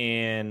him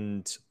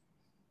and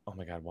oh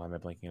my god, why am I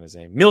blanking on his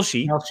name?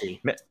 Melshi.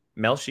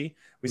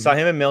 We saw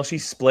him and Melshi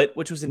split,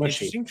 which was an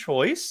interesting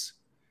choice.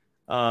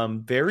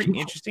 Very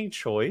interesting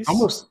choice.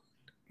 Almost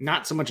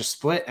not so much a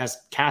split as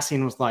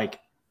Cassian was like.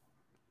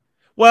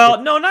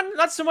 Well, no,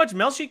 not so much.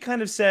 Melshi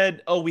kind of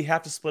said, "Oh, we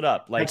have to split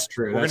up. Like, that's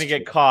true. We're going to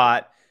get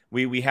caught.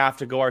 We have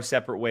to go our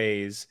separate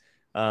ways."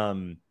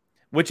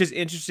 Which is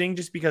interesting,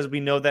 just because we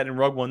know that in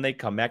Rogue One they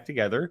come back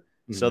together,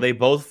 so they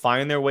both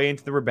find their way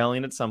into the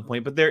rebellion at some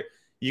point. But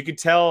you could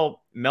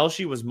tell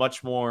Melshi was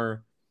much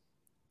more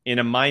in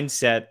a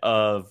mindset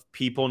of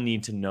people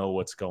need to know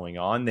what's going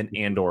on than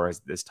Andor is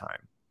this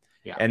time.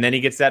 Yeah, and then he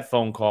gets that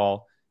phone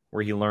call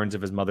where he learns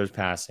of his mother's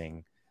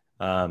passing,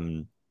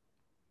 and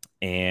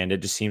it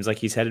just seems like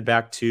he's headed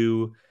back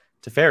to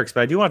Ferrix.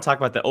 But I do want to talk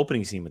about the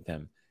opening scene with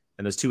them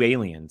and those two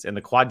aliens and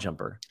the quad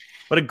jumper.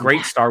 What a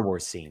great Star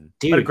Wars scene.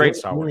 Dude, what a great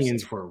Star Wars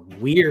aliens scene. Were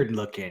weird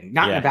looking.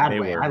 Not in a bad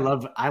way. I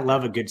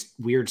love a good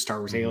weird Star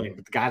Wars alien.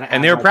 But the guy that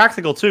and they were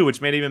practical too,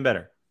 which made it even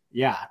better.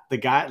 Yeah.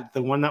 The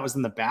one that was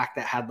in the back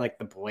that had like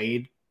the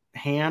blade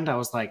hand, I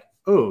was like,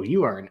 oh,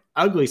 you are an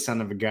ugly son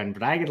of a gun,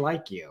 but I could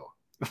like you.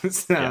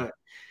 So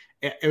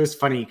it was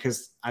funny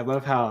because I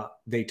love how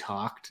they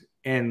talked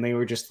and they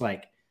were just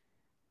like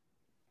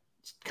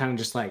kind of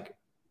just like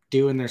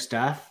doing their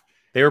stuff.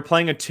 They were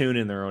playing a tune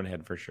in their own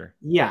head for sure.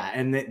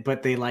 Yeah,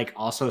 but they like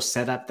also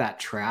set up that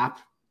trap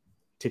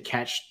to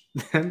catch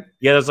them.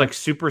 Yeah, those like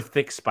super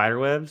thick spider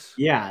webs.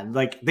 Yeah,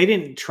 like they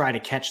didn't try to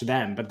catch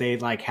them, but they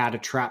like had a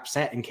trap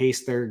set in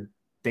case their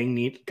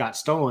thing got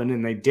stolen,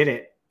 and they did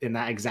it, and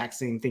that exact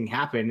same thing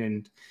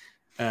happened.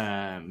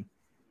 And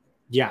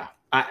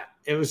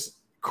it was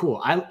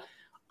cool.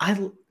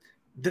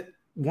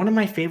 One of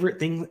my favorite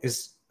things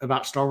is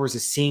about Star Wars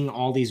is seeing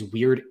all these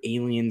weird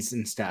aliens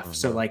and stuff.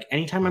 So like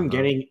anytime I'm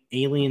getting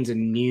aliens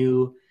and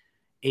new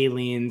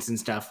aliens and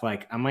stuff,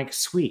 like I'm like,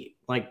 sweet,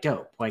 like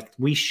dope. Like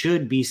we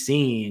should be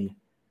seeing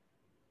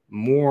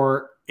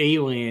more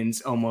aliens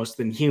almost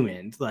than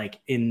humans, like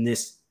in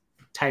this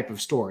type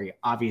of story.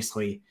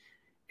 Obviously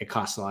it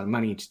costs a lot of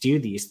money to do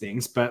these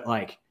things, but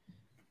like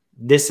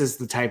this is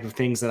the type of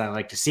things that I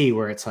like to see,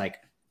 where it's like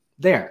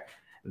there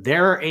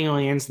are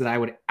aliens that I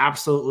would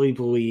absolutely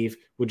believe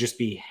would just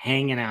be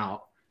hanging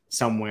out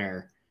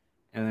somewhere,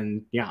 and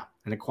then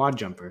and a quad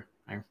jumper.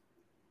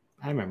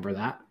 I remember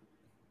that.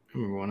 I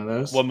remember one of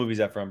those. What movie is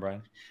that from,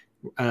 Brian?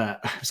 I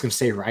was gonna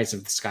say Rise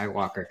of the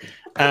Skywalker.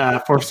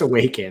 Force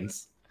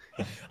Awakens.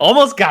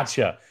 Almost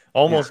gotcha.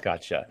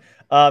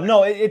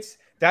 No, it's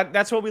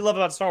that's what we love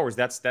about Star Wars.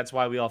 That's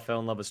why we all fell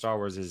in love with Star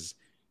Wars, is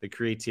the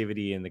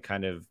creativity and the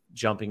kind of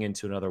jumping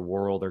into another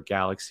world or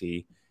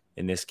galaxy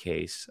in this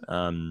case.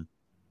 And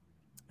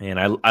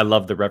I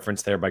love the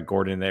reference there by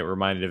Gordon that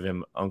reminded of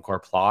him Encore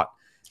Plot.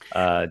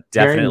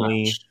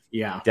 Definitely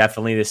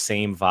the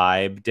same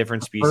vibe,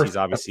 different species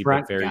obviously,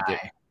 but very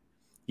different.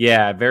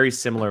 Yeah, very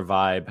similar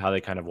vibe, how they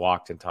kind of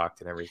walked and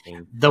talked and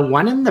everything. The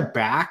one in the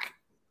back,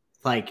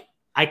 like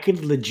I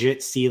could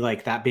legit see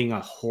like that being a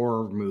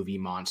horror movie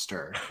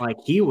monster. Like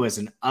he was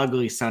an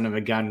ugly son of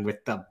a gun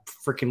with the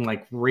freaking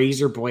like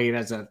razor blade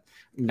as a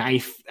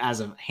knife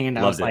as a hand.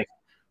 I was like,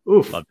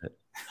 oof. Loved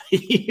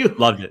it.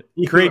 Loved it.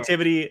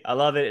 Creativity. I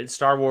love it. It's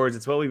Star Wars.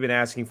 It's what we've been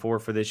asking for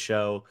this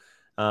show.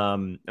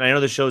 And I know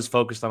the show is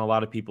focused on a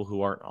lot of people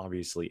who aren't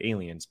obviously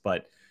aliens,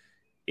 but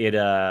it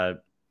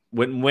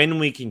when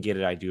we can get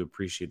it, I do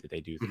appreciate that they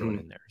do throw it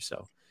in there.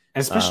 So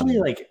especially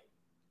like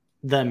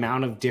the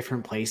amount of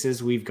different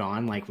places we've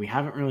gone, like we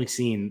haven't really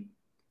seen.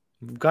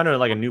 We've gone to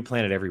like a new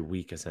planet every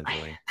week,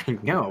 essentially. I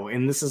know,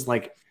 and this is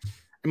like,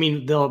 I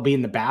mean, they'll be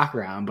in the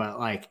background, but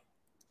like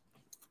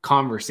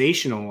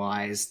conversational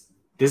wise,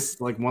 this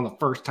is like one of the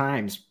first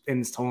times in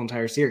this whole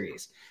entire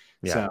series.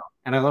 Yeah. So,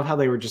 and I love how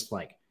they were just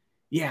like,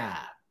 yeah,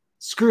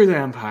 screw the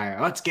Empire,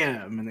 let's get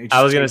him. And they just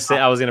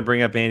I was gonna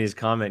bring up Andy's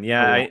comment.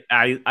 Yeah,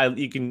 Oh,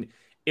 you can.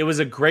 It was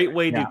a great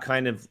way Yeah. to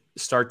kind of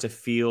start to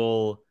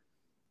feel,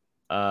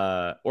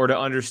 or to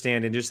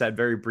understand in just that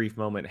very brief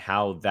moment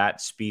how that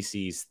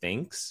species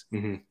thinks.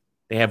 Mhm.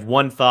 They have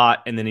one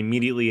thought, and then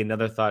immediately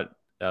another thought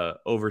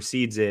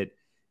oversees it,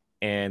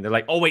 and they're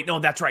like, "Oh wait, no,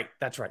 that's right.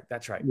 Yeah,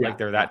 Like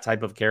they're that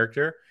type of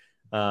character.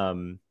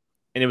 And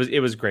it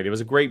was great. It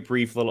was a great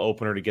brief little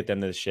opener to get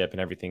them to the ship and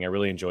everything. I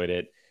really enjoyed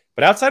it.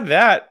 But outside of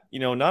that,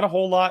 not a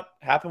whole lot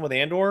happened with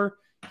Andor.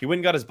 He went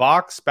and got his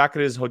box back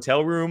at his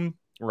hotel room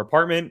or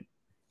apartment,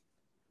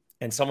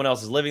 and someone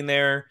else is living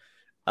there.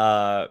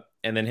 And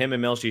then him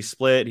and Melshi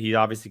split. He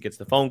obviously gets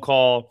the phone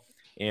call,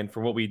 and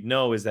for what we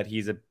know is that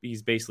he's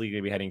basically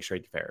going to be heading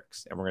straight to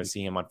Ferrix, and we're going to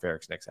see him on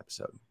Ferrix next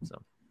episode.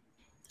 So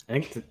I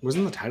think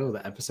wasn't the title of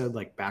the episode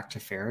like Back to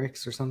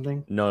Ferrix or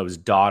something? no, it was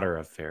Daughter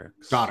of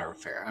Ferrix. Daughter of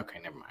Ferrix. Okay,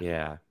 never mind.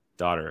 Yeah,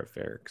 Daughter of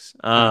Ferrix.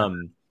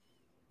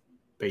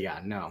 But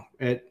yeah, no,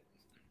 I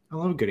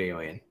love a good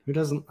alien. Who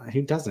doesn't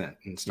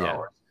in Star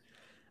Wars?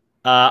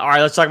 All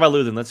right, let's talk about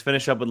Luthen. Let's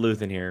finish up with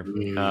Luthen here.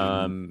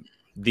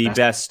 The Best-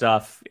 best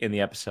stuff in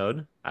the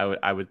episode.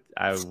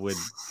 Would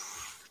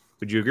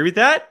you agree with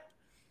that?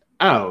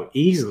 Oh,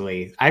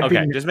 easily.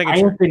 Just making I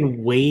sure. have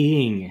been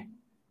waiting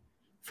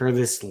for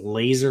this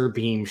laser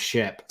beam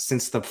ship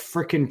since the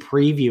freaking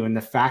preview, and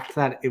the fact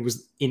that it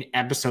was in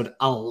episode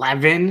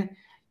 11.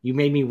 You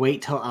made me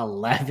wait till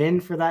 11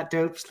 for that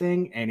dopes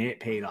thing, and it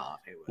paid off.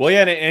 Well,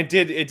 yeah, and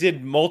it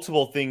did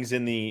multiple things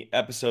in the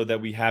episode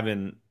that we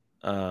haven't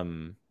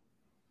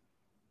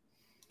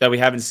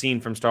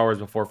seen from Star Wars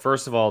before.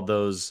 First of all,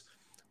 those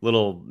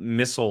little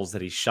missiles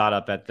that he shot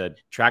up at the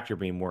tractor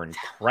beam were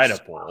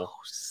incredible.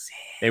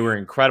 They were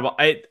incredible.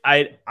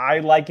 I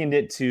likened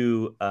it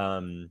to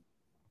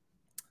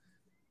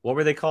what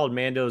were they called?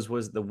 Mando's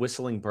was the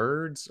whistling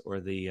birds, or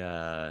the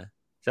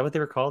is that what they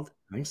were called?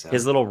 I think so.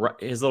 His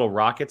little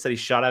rockets that he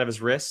shot out of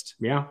his wrist.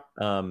 Yeah.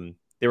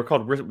 They were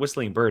called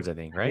whistling birds, I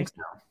think, right? I think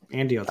so.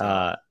 Andy will tell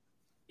us.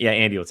 Yeah,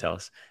 Andy will tell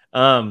us.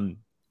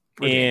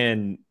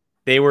 And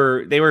they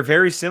were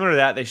very similar to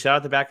that. They shot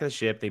out the back of the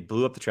ship. They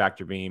blew up the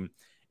tractor beam,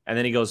 and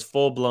then he goes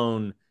full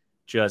blown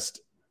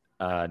just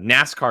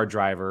NASCAR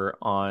driver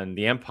on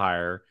the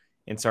Empire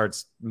and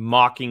starts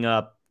mocking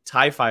up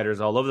TIE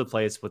fighters all over the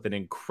place with an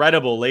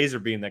incredible laser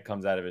beam that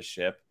comes out of his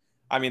ship.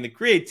 I mean, the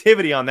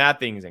creativity on that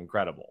thing is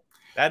incredible.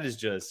 That is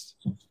just.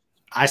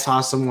 I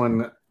saw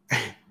someone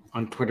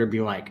on Twitter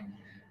be like,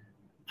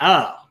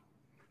 "Oh,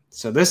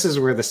 so this is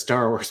where the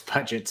Star Wars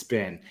budget's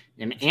been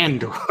in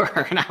Andor,"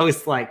 and I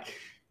was like,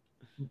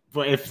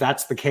 "But if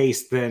that's the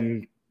case,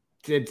 then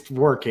it's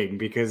working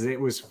because it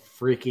was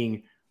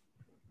freaking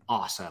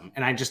awesome."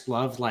 And I just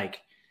love like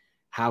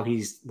how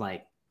he's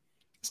like,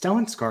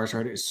 Stellan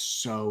Skarsgård is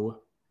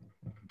so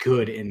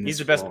good in this. He's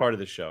the best role. part of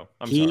the show.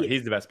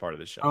 He's the best part of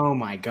the show. Oh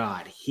my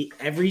god, he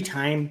every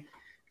time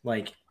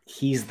like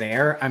he's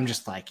there, I'm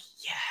just like,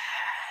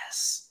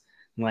 yes.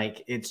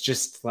 Like it's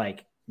just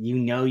like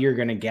you're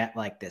gonna get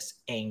like this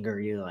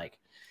angry like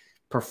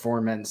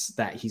performance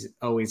that he's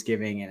always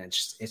giving, and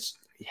it's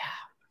yeah,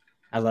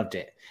 I loved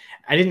it.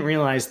 I didn't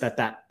realize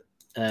that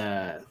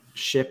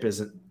ship is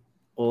an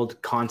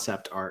old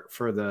concept art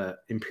for the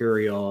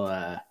Imperial.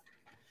 I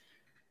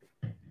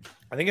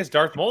think it's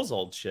Darth Maul's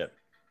old ship.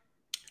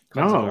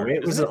 No,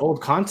 it was an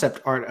old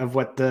concept art of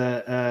what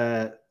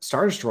the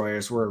Star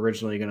Destroyers were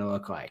originally going to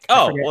look like.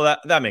 Oh, well,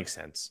 that makes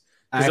sense.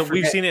 Because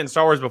we've forget- seen it in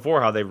Star Wars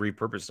before, how they've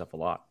repurposed stuff a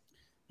lot.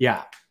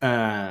 Yeah.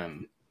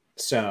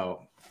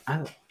 So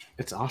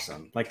it's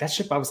awesome. Like that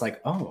ship, I was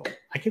like, oh,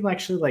 I can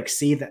actually like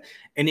see that.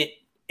 And it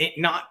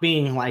not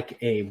being like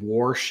a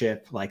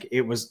warship, like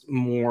it was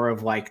more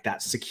of like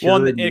that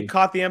security. Well, it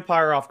caught the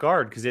Empire off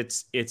guard because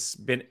it's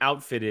been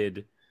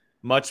outfitted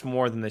much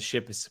more than the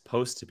ship is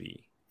supposed to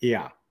be.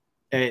 Yeah.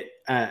 I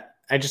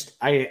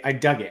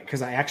dug it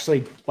because I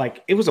actually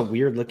like it was a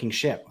weird looking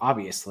ship.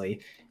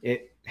 Obviously,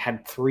 it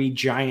had 3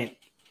 giant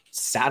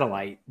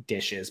satellite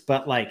dishes,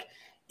 but like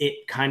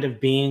it kind of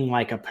being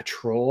like a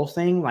patrol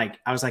thing. Like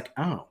I was like,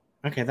 oh,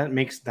 okay, that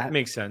makes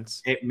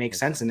sense. It makes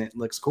sense and it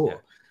looks cool. Yeah.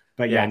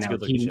 But Yeah, yeah, it's a no,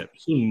 good-looking ship.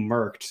 he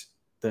murked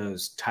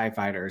those TIE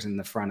fighters in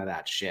the front of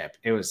that ship.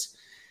 It was,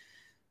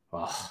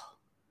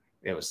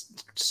 it was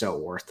so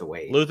worth the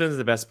wait. Luthen's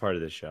the best part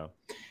of this show.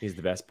 He's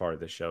the best part of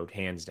the show,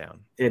 hands down.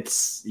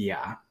 It's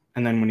yeah.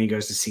 And then when he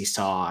goes to see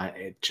Saw,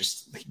 it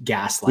just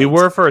gaslights. We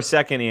were for a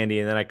second, Andy,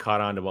 and then I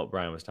caught on to what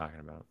Brian was talking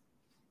about.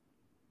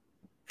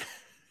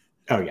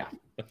 Oh yeah.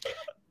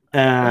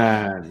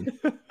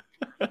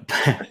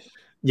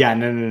 Yeah,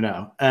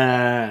 no.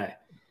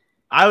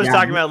 I was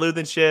talking about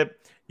Luthen ship.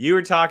 You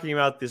were talking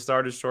about the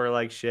Star Destroyer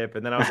like ship,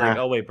 and then I was like,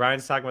 "Oh wait,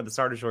 Brian's talking about the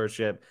Star Destroyer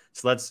ship."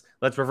 So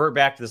let's revert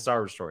back to the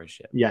Star Destroyer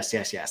ship. Yes.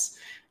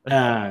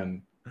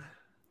 And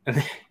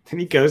then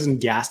he goes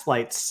and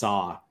gaslights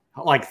Saw,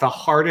 like the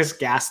hardest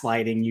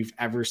gaslighting you've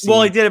ever seen.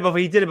 Well, he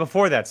did it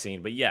before that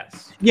scene, but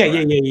yes.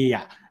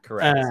 Yeah.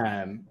 Correct.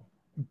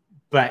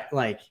 but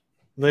like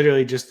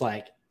literally just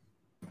like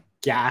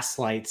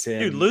gaslights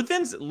him. Dude,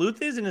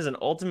 Luthen is an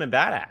ultimate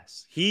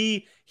badass.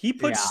 He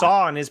puts Yeah.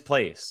 Saw in his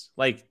place.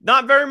 Like,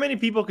 not very many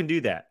people can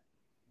do that.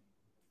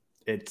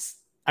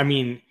 I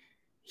mean,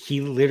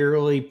 he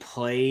literally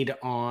played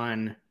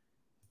on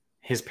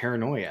his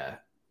paranoia.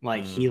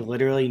 Like he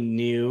literally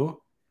knew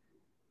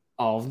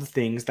all of the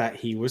things that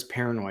he was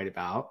paranoid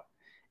about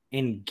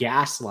and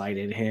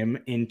gaslighted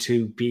him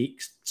into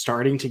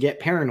starting to get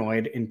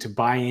paranoid and to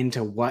buy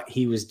into what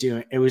he was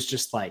doing. It was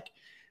just like,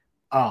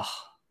 oh,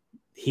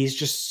 he's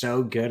just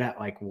so good at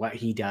like what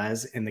he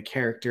does, and the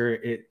character,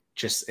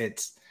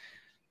 it's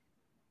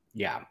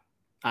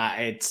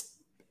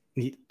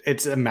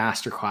a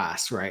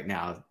masterclass right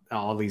now.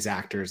 All these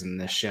actors in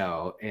this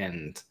show,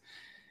 and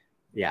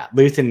yeah,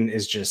 Luthen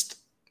is just,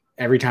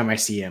 every time I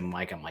see him,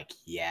 like I'm like,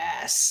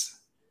 yes,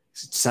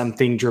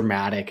 something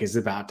dramatic is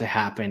about to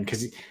happen.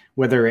 Because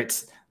whether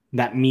it's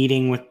that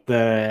meeting with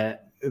the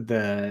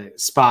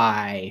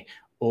spy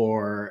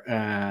or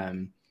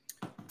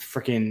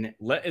freaking,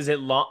 is it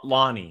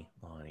Lonnie?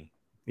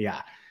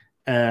 Yeah.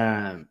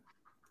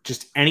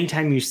 Just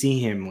anytime you see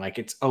him, like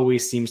it's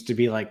always seems to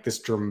be like this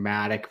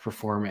dramatic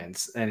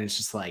performance, and it's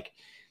just like,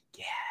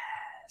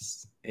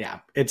 yes, yeah,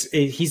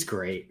 he's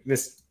great.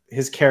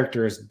 His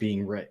character is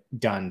being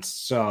done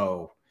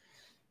so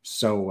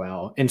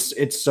well, and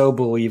it's so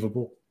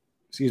believable.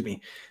 Excuse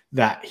me,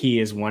 that he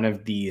is one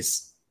of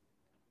these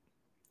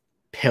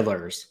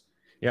pillars.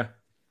 Yeah,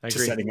 I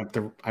agree. Setting up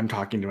I'm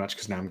talking too much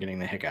because now I'm getting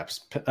the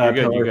hiccups. You're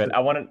good. You're good. I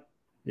wanted.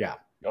 Yeah.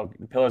 Oh,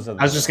 Pillars of.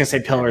 I was just gonna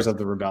say Pillars of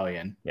the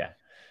Rebellion. Yeah.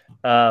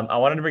 I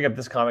wanted to bring up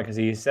this comment because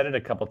he said it a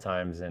couple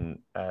times, and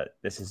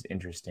this is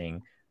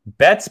interesting.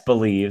 Betts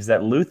believes that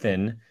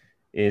Luthen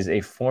is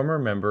a former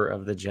member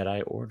of the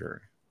Jedi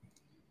Order.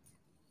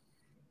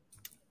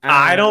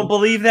 I don't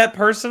believe that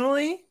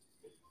personally,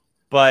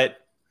 but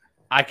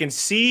I can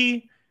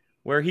see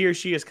where he or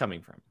she is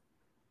coming from.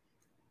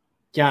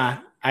 Yeah,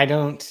 I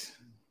don't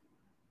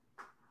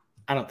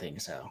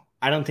think so.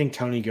 I don't think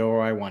Tony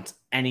Gilroy wants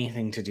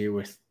anything to do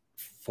with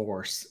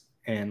Force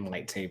and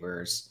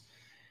lightsabers.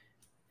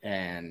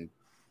 And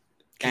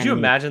could you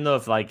imagine though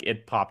if like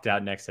it popped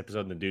out next episode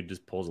and the dude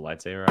just pulls a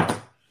lightsaber out?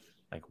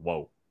 Like,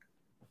 whoa.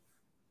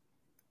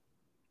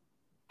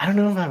 I don't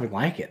know if I would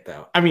like it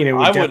though. I mean,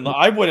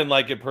 I wouldn't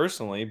like it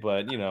personally,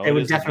 but you know, it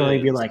would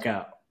definitely be like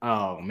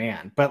oh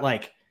man. But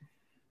like,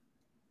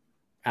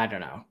 I don't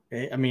know.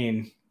 I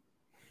mean,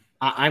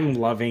 I'm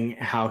loving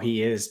how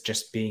he is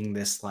just being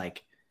this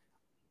like.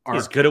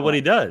 He's good at what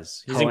he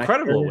does. He's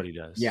incredible at what he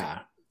does.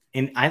 Yeah,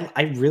 and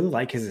I really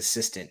like his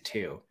assistant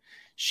too.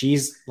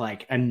 She's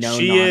like a no.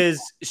 She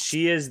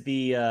is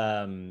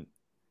the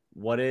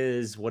what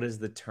is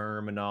the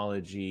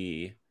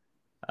terminology?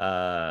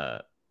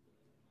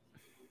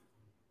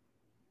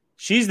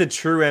 She's the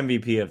true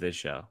MVP of this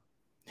show.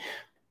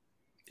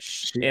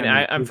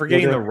 I'm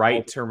forgetting the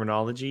right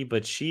terminology,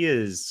 but she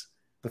is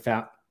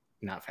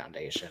not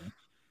foundation.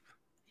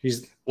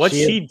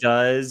 She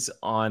does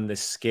on the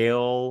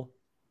scale.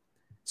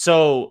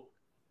 So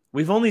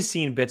we've only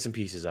seen bits and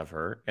pieces of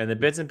her, and the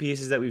bits and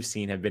pieces that we've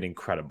seen have been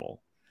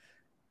incredible.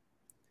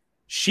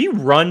 She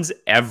runs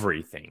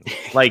everything.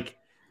 Like,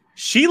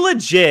 she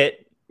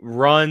legit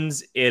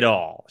runs it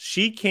all.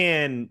 She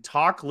can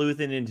talk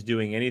Luthen into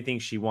doing anything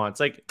she wants.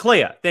 Like,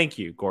 Clea, thank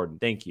you, Gordon,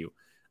 thank you.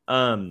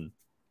 And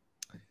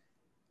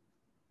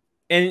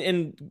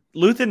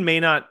Luthen may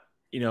not,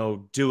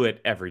 do it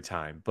every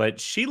time, but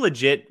she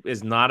legit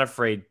is not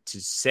afraid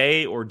to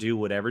say or do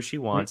whatever she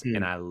wants,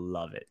 and I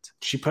love it.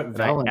 She put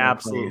Vel in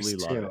absolutely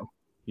love it.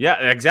 Yeah,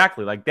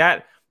 exactly. Like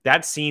that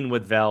scene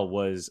with Vel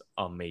was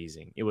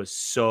amazing. It was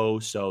so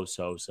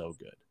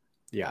good.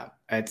 Yeah,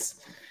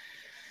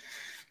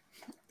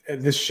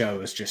 this show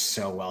is just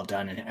so well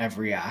done in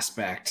every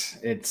aspect.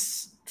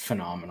 It's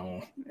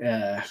phenomenal.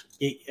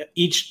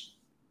 Each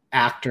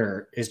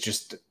actor is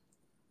just.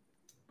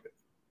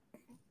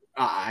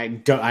 I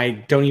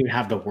don't even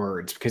have the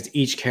words because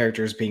each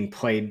character is being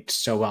played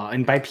so well,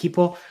 and by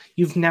people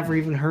you've never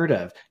even heard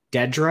of.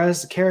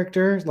 Dedra's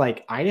character,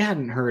 like I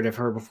hadn't heard of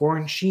her before,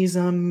 and she's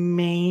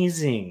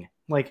amazing.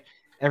 Like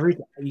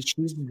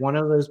she's one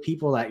of those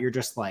people that you're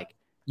just like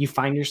you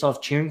find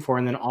yourself cheering for,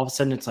 and then all of a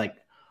sudden it's like,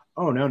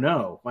 oh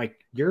no,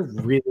 like you're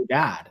really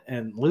bad.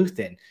 And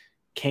Luthen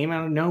came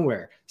out of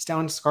nowhere.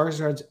 Stellan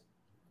Skarsgård's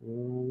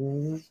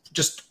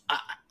just.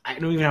 I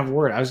don't even have a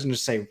word. I was going to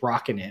say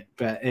rocking it,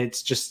 but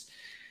it's just,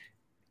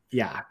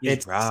 yeah.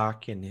 It's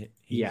rocking it.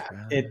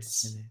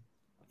 It's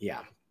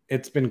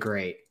been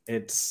great.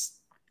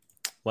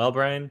 Well,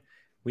 Brian,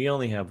 we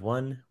only have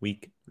 1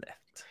 week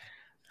left.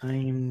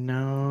 I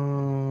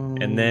know.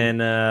 And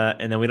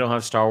then we don't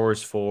have Star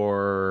Wars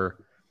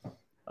for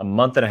a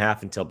month and a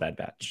half until Bad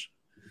Batch.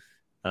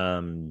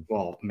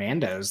 Well,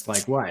 Mando's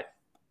like what?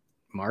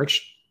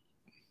 March?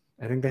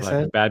 I think they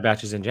said. Bad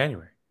Batch is in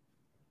January.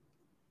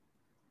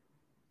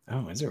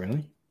 Oh, is it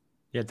really?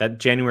 Yeah, that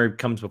January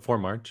comes before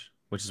March,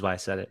 which is why I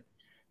said it.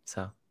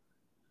 So,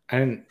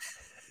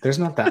 there's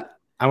not that.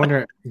 I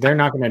wonder, they're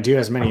not going to do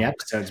as many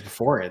episodes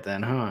before it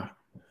then, huh?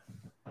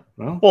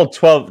 Well,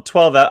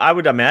 12. I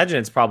would imagine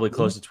it's probably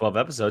close to 12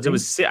 episodes.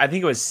 I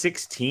think it was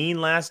 16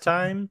 last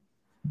time.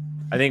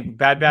 I think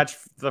Bad Batch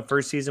the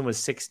first season was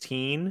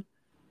 16.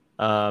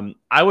 I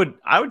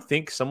would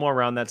think somewhere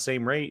around that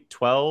same rate,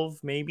 12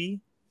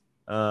 maybe,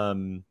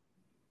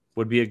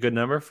 would be a good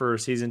number for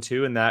season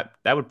 2, and that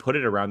would put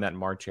it around that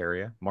March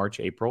area, March,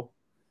 April.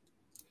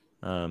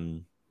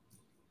 But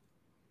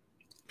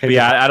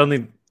yeah, I don't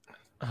think.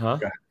 Huh?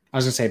 I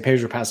was gonna say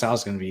Pedro Pascal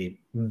is gonna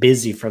be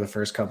busy for the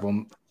first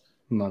couple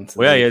months.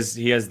 Well, yeah,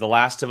 he has The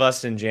Last of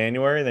Us in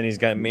January. Then he's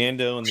got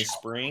Mando in the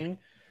spring,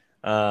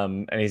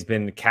 and he's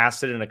been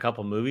casted in a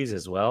couple movies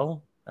as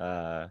well.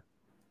 The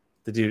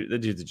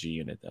dude's a G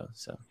Unit though.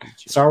 So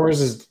Star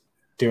Wars is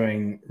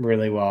doing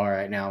really well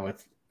right now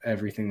with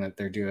everything that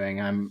they're doing.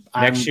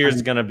 Next year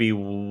is gonna be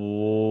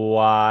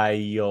wild.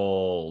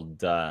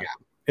 Yeah,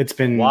 it's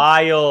been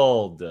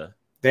wild.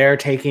 They're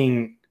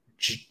taking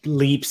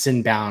leaps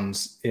and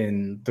bounds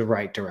in the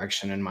right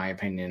direction, in my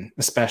opinion,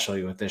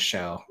 especially with this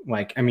show.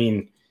 Like, I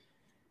mean,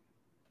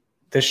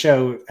 this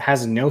show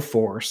has no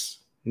Force,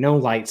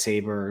 no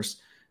lightsabers,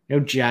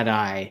 no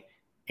Jedi,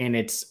 and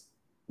it's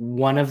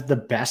one of the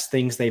best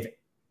things they've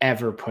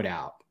ever put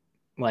out.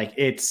 Like,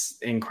 it's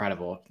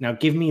incredible. Now,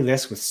 give me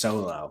this with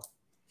Solo.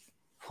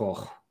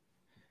 Oh.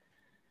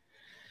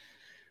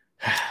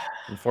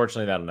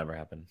 Unfortunately, that'll never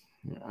happen.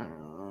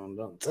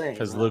 Don't say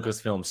because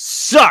Lucasfilm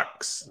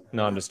sucks.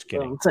 No, I'm just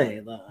kidding. Don't say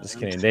that. Just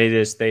kidding. They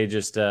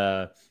just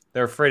they're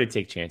afraid to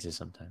take chances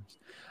sometimes.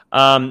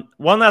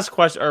 One last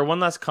question or one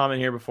last comment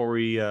here before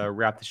we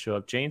wrap the show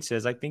up. Jane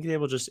says, I think they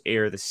will just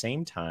air the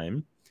same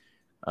time,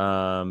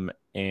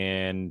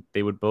 and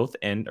they would both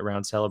end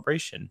around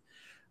Celebration.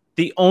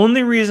 The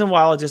only reason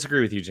why I'll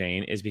disagree with you,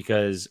 Jane, is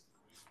because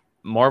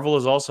Marvel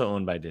is also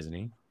owned by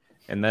Disney,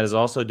 and that is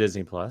also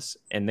Disney Plus,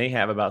 and they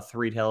have about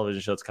 3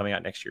 television shows coming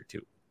out next year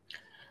too.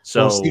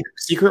 So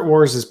Secret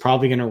Wars is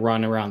probably going to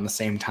run around the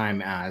same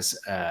time as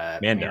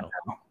Mando.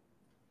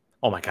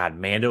 Oh my God,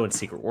 Mando and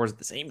Secret Wars at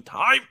the same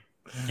time,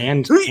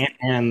 and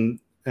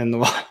the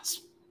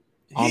Wasp.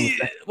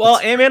 Well,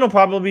 Ant-Man will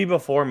probably be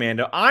before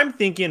Mando. I'm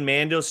thinking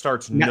Mando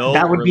starts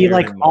that would be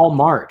like all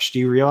March. Do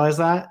you realize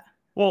that?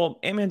 Well,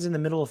 Ant-Man's in the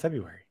middle of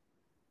February.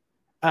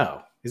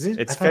 Oh, is it?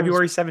 It's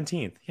February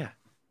 17th. Yeah.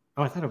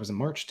 Oh, I thought it was a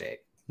March date.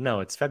 No,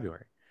 it's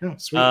February. Oh,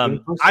 sweet.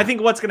 I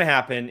think what's going to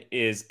happen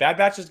is Bad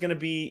Batch is going to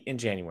be in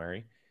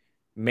January.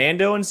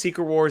 Mando and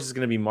Secret Wars is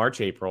going to be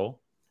March,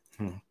 April.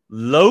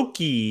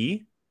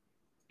 Loki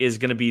is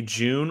going to be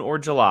June or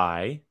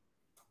July.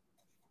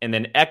 And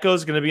then Echo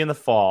is going to be in the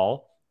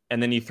fall.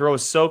 And then you throw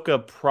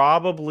Ahsoka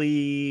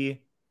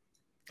probably...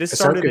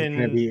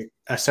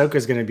 Ahsoka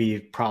is going to be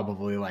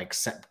probably like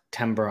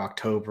September,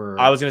 October.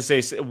 I was going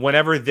to say,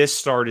 whenever this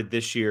started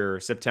this year,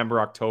 September,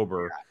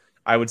 October... Yeah.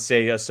 I would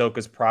say Ahsoka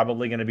is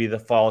probably going to be the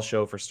fall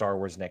show for Star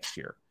Wars next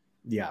year.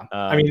 Yeah.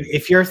 I mean,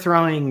 if you're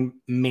throwing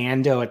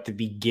Mando at the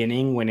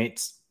beginning when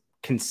it's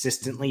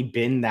consistently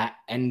been that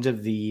end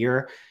of the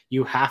year,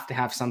 you have to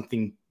have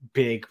something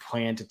big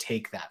planned to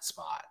take that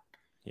spot.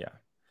 Yeah.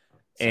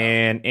 So.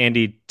 And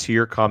Andy, to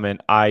your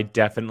comment, I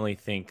definitely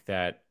think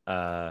that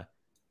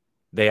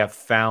they have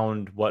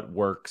found what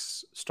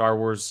works. Star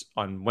Wars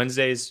on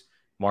Wednesdays,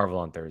 Marvel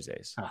on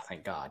Thursdays. Oh,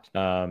 thank God.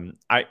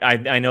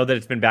 I know that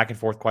it's been back and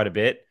forth quite a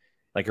bit.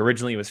 Like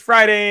originally it was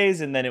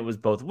Fridays and then it was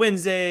both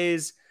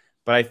Wednesdays,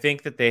 but I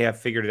think that they have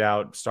figured it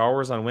out. Star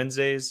Wars on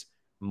Wednesdays,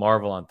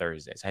 Marvel on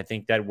Thursdays. I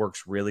think that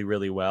works really,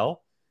 really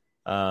well.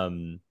 I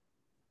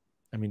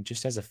mean,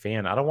 just as a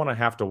fan, I don't want to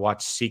have to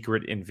watch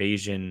Secret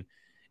Invasion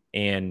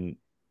and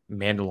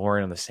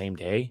Mandalorian on the same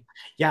day.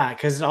 Yeah,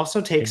 because it also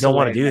takes. I don't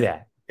want to do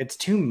that. It's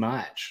too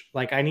much.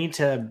 Like I need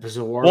to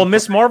absorb. Well,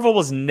 Miss Marvel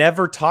was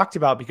never talked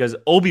about because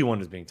Obi-Wan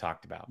was being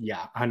talked about.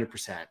 Yeah,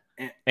 100%.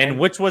 And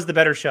which was the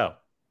better show?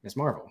 Miss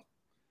Marvel.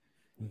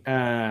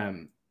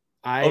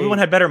 Obi-Wan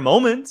had better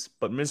moments,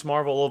 but Miss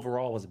Marvel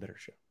overall was a better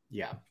show.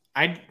 Yeah.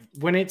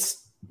 When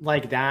it's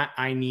like that,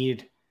 I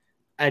need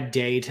a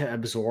day to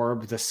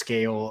absorb the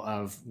scale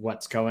of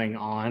what's going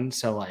on.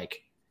 So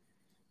like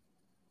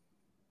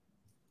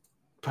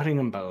putting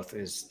them both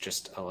is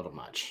just a little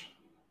much.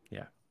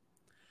 Yeah.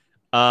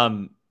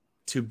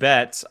 To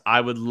bet, I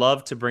would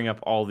love to bring up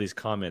all these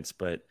comments,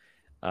 but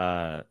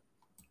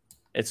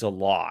it's a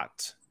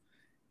lot.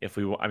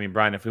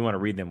 Brian, if we want to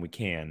read them, we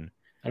can.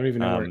 I don't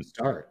even know where it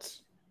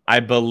starts. I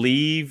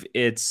believe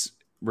it's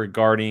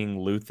regarding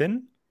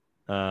Luthen.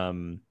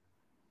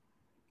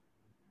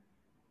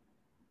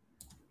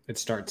 It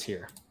starts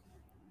here.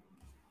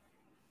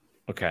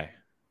 Okay.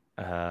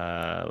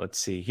 Let's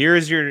see.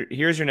 Here's your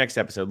next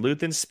episode.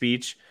 Luthen's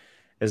speech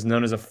is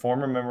known as a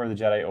former member of the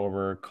Jedi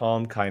Order,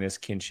 calm, kindness,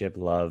 kinship,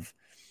 love.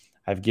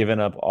 I've given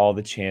up all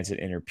the chance at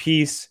inner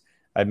peace.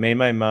 I've made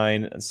my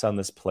mind a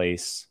sunless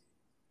place.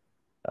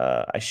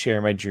 I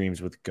share my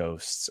dreams with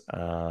ghosts.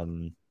 I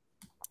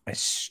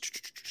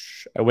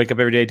wake up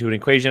every day to an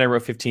equation I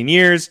wrote 15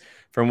 years,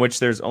 from which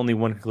there's only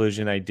one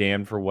conclusion. I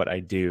damn for what I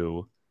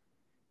do.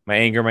 My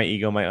anger, my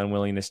ego, my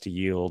unwillingness to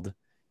yield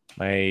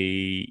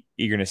my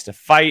eagerness to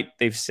fight.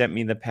 They've sent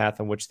me the path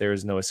on which there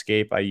is no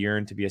escape. I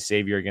yearn to be a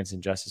savior against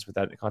injustice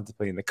without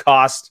contemplating the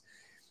cost.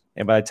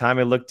 And by the time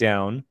I looked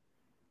down,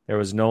 there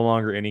was no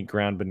longer any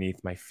ground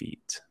beneath my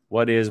feet.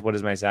 What is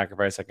my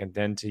sacrifice? I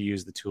contend to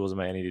use the tools of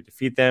my enemy to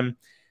defeat them.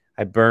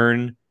 I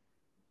burn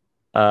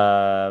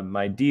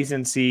my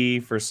decency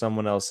for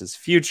someone else's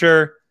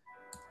future.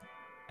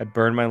 I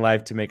burn my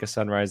life to make a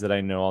sunrise that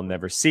I know I'll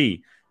never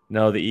see.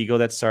 No, the ego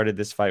that started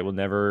this fight will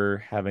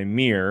never have a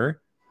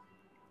mirror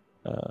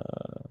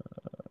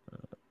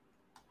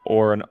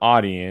or an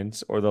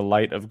audience or the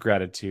light of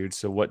gratitude.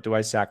 So what do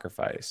I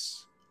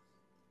sacrifice?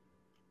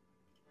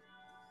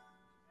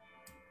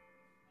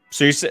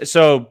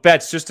 So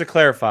Bets, just to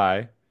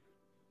clarify,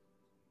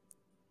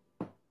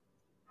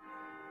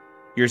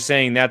 you're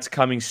saying that's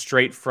coming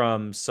straight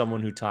from someone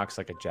who talks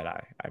like a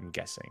Jedi, I'm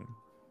guessing,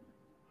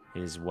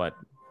 is what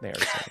they are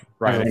saying.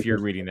 Right, if you're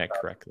reading that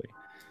correctly.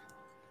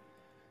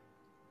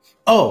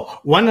 Oh,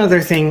 one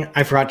other thing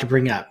I forgot to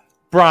bring up.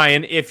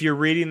 Brian, if you're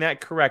reading that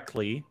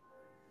correctly,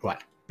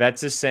 what?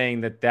 Bets is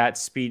saying that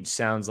speech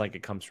sounds like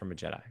it comes from a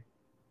Jedi.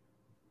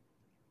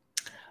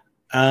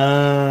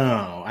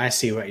 Oh, I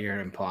see what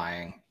you're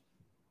implying.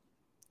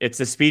 It's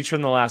the speech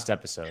from the last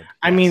episode.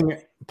 I mean,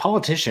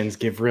 politicians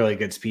give really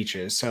good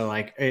speeches, so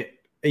like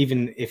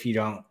even if you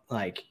don't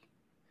like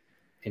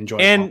enjoy.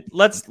 And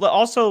let's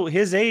also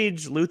his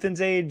age,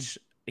 Luthen's age.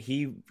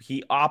 He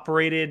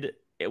operated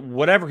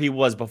whatever he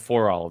was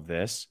before all of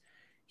this.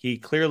 He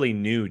clearly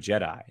knew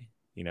Jedi.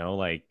 You know,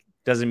 like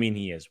doesn't mean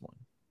he is one.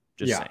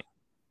 Just saying.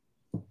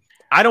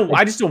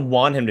 I just don't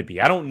want him to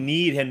be. I don't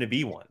need him to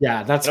be one.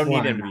 Yeah, that's. I don't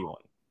need him to be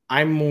one.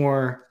 I'm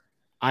more.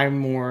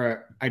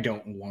 I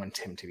don't want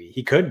him to be.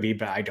 He could be,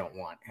 but I don't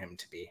want him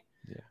to be.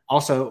 Yeah.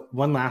 Also,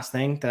 one last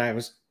thing that I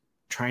was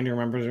trying to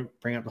remember to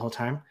bring up the whole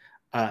time: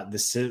 the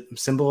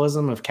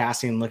symbolism of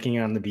Cassian looking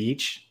on the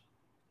beach,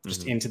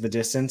 just into the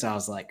distance. I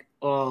was like,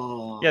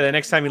 oh, yeah. The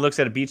next time he looks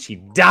at a beach, he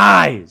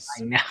dies.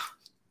 I know.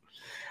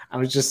 I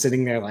was just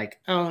sitting there like,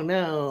 oh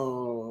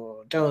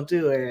no, don't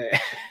do it,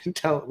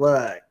 don't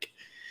look.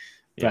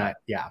 Yeah. But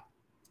yeah,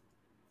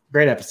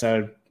 great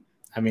episode.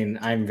 I mean,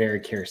 I'm very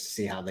curious to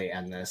see how they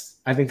end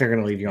this. I think they're going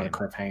to leave you on a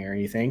cliffhanger.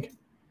 You think?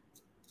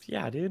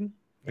 Yeah, dude.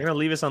 They're going to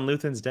leave us on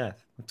Luthen's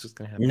death. That's what's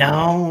going to happen.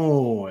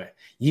 No.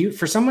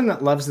 For someone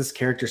that loves this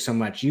character so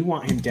much, you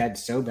want him dead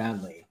so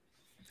badly.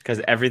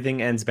 Because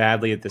everything ends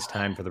badly at this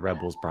time for the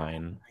Rebels,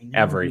 Brian.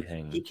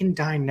 Everything. He can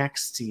die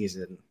next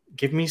season.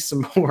 Give me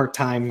some more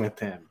time with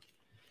him.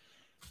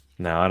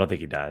 No, I don't think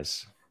he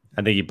dies.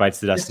 I think he bites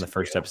the dust in the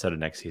first episode of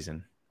next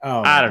season.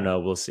 Oh, I don't know.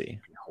 We'll see.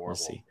 We'll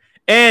see.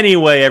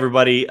 Anyway,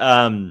 everybody,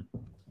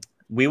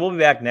 we will be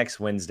back next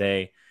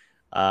Wednesday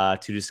to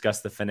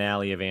discuss the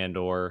finale of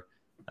Andor.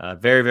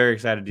 Very, very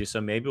excited to do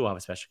so. Maybe we'll have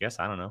a special guest.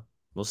 I don't know.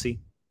 We'll see.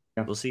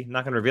 Yeah. We'll see. I'm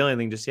not going to reveal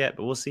anything just yet,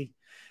 but we'll see.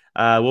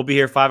 We'll be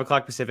here 5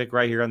 o'clock Pacific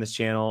right here on this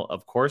channel.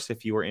 Of course,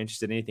 if you are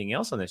interested in anything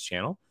else on this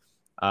channel,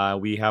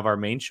 we have our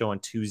main show on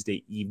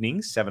Tuesday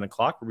evenings, 7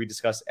 o'clock, where we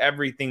discuss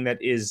everything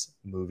that is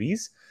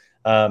movies.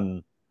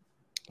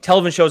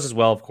 Television shows as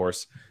well, of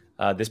course.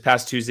 This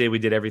past Tuesday, we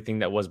did everything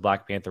that was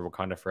Black Panther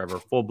Wakanda Forever,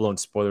 full-blown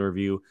spoiler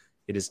review.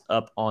 It is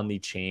up on the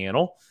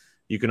channel.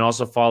 You can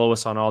also follow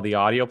us on all the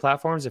audio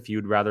platforms if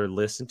you'd rather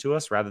listen to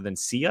us rather than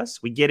see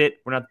us. We get it.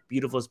 We're not the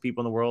beautifulest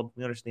people in the world.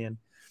 We understand.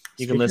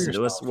 You can listen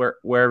to us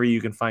wherever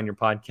you can find your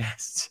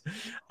podcasts.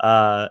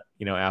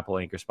 Apple,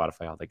 Anchor,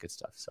 Spotify, all that good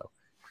stuff. So,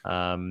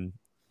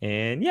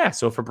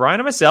 so for Brian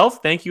and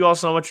myself, thank you all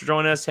so much for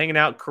joining us, hanging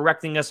out,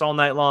 correcting us all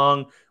night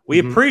long. We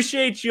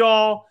appreciate you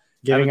all.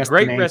 Have a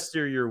great rest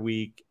of your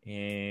week,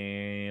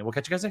 and we'll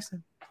catch you guys next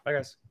time. Bye,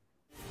 guys.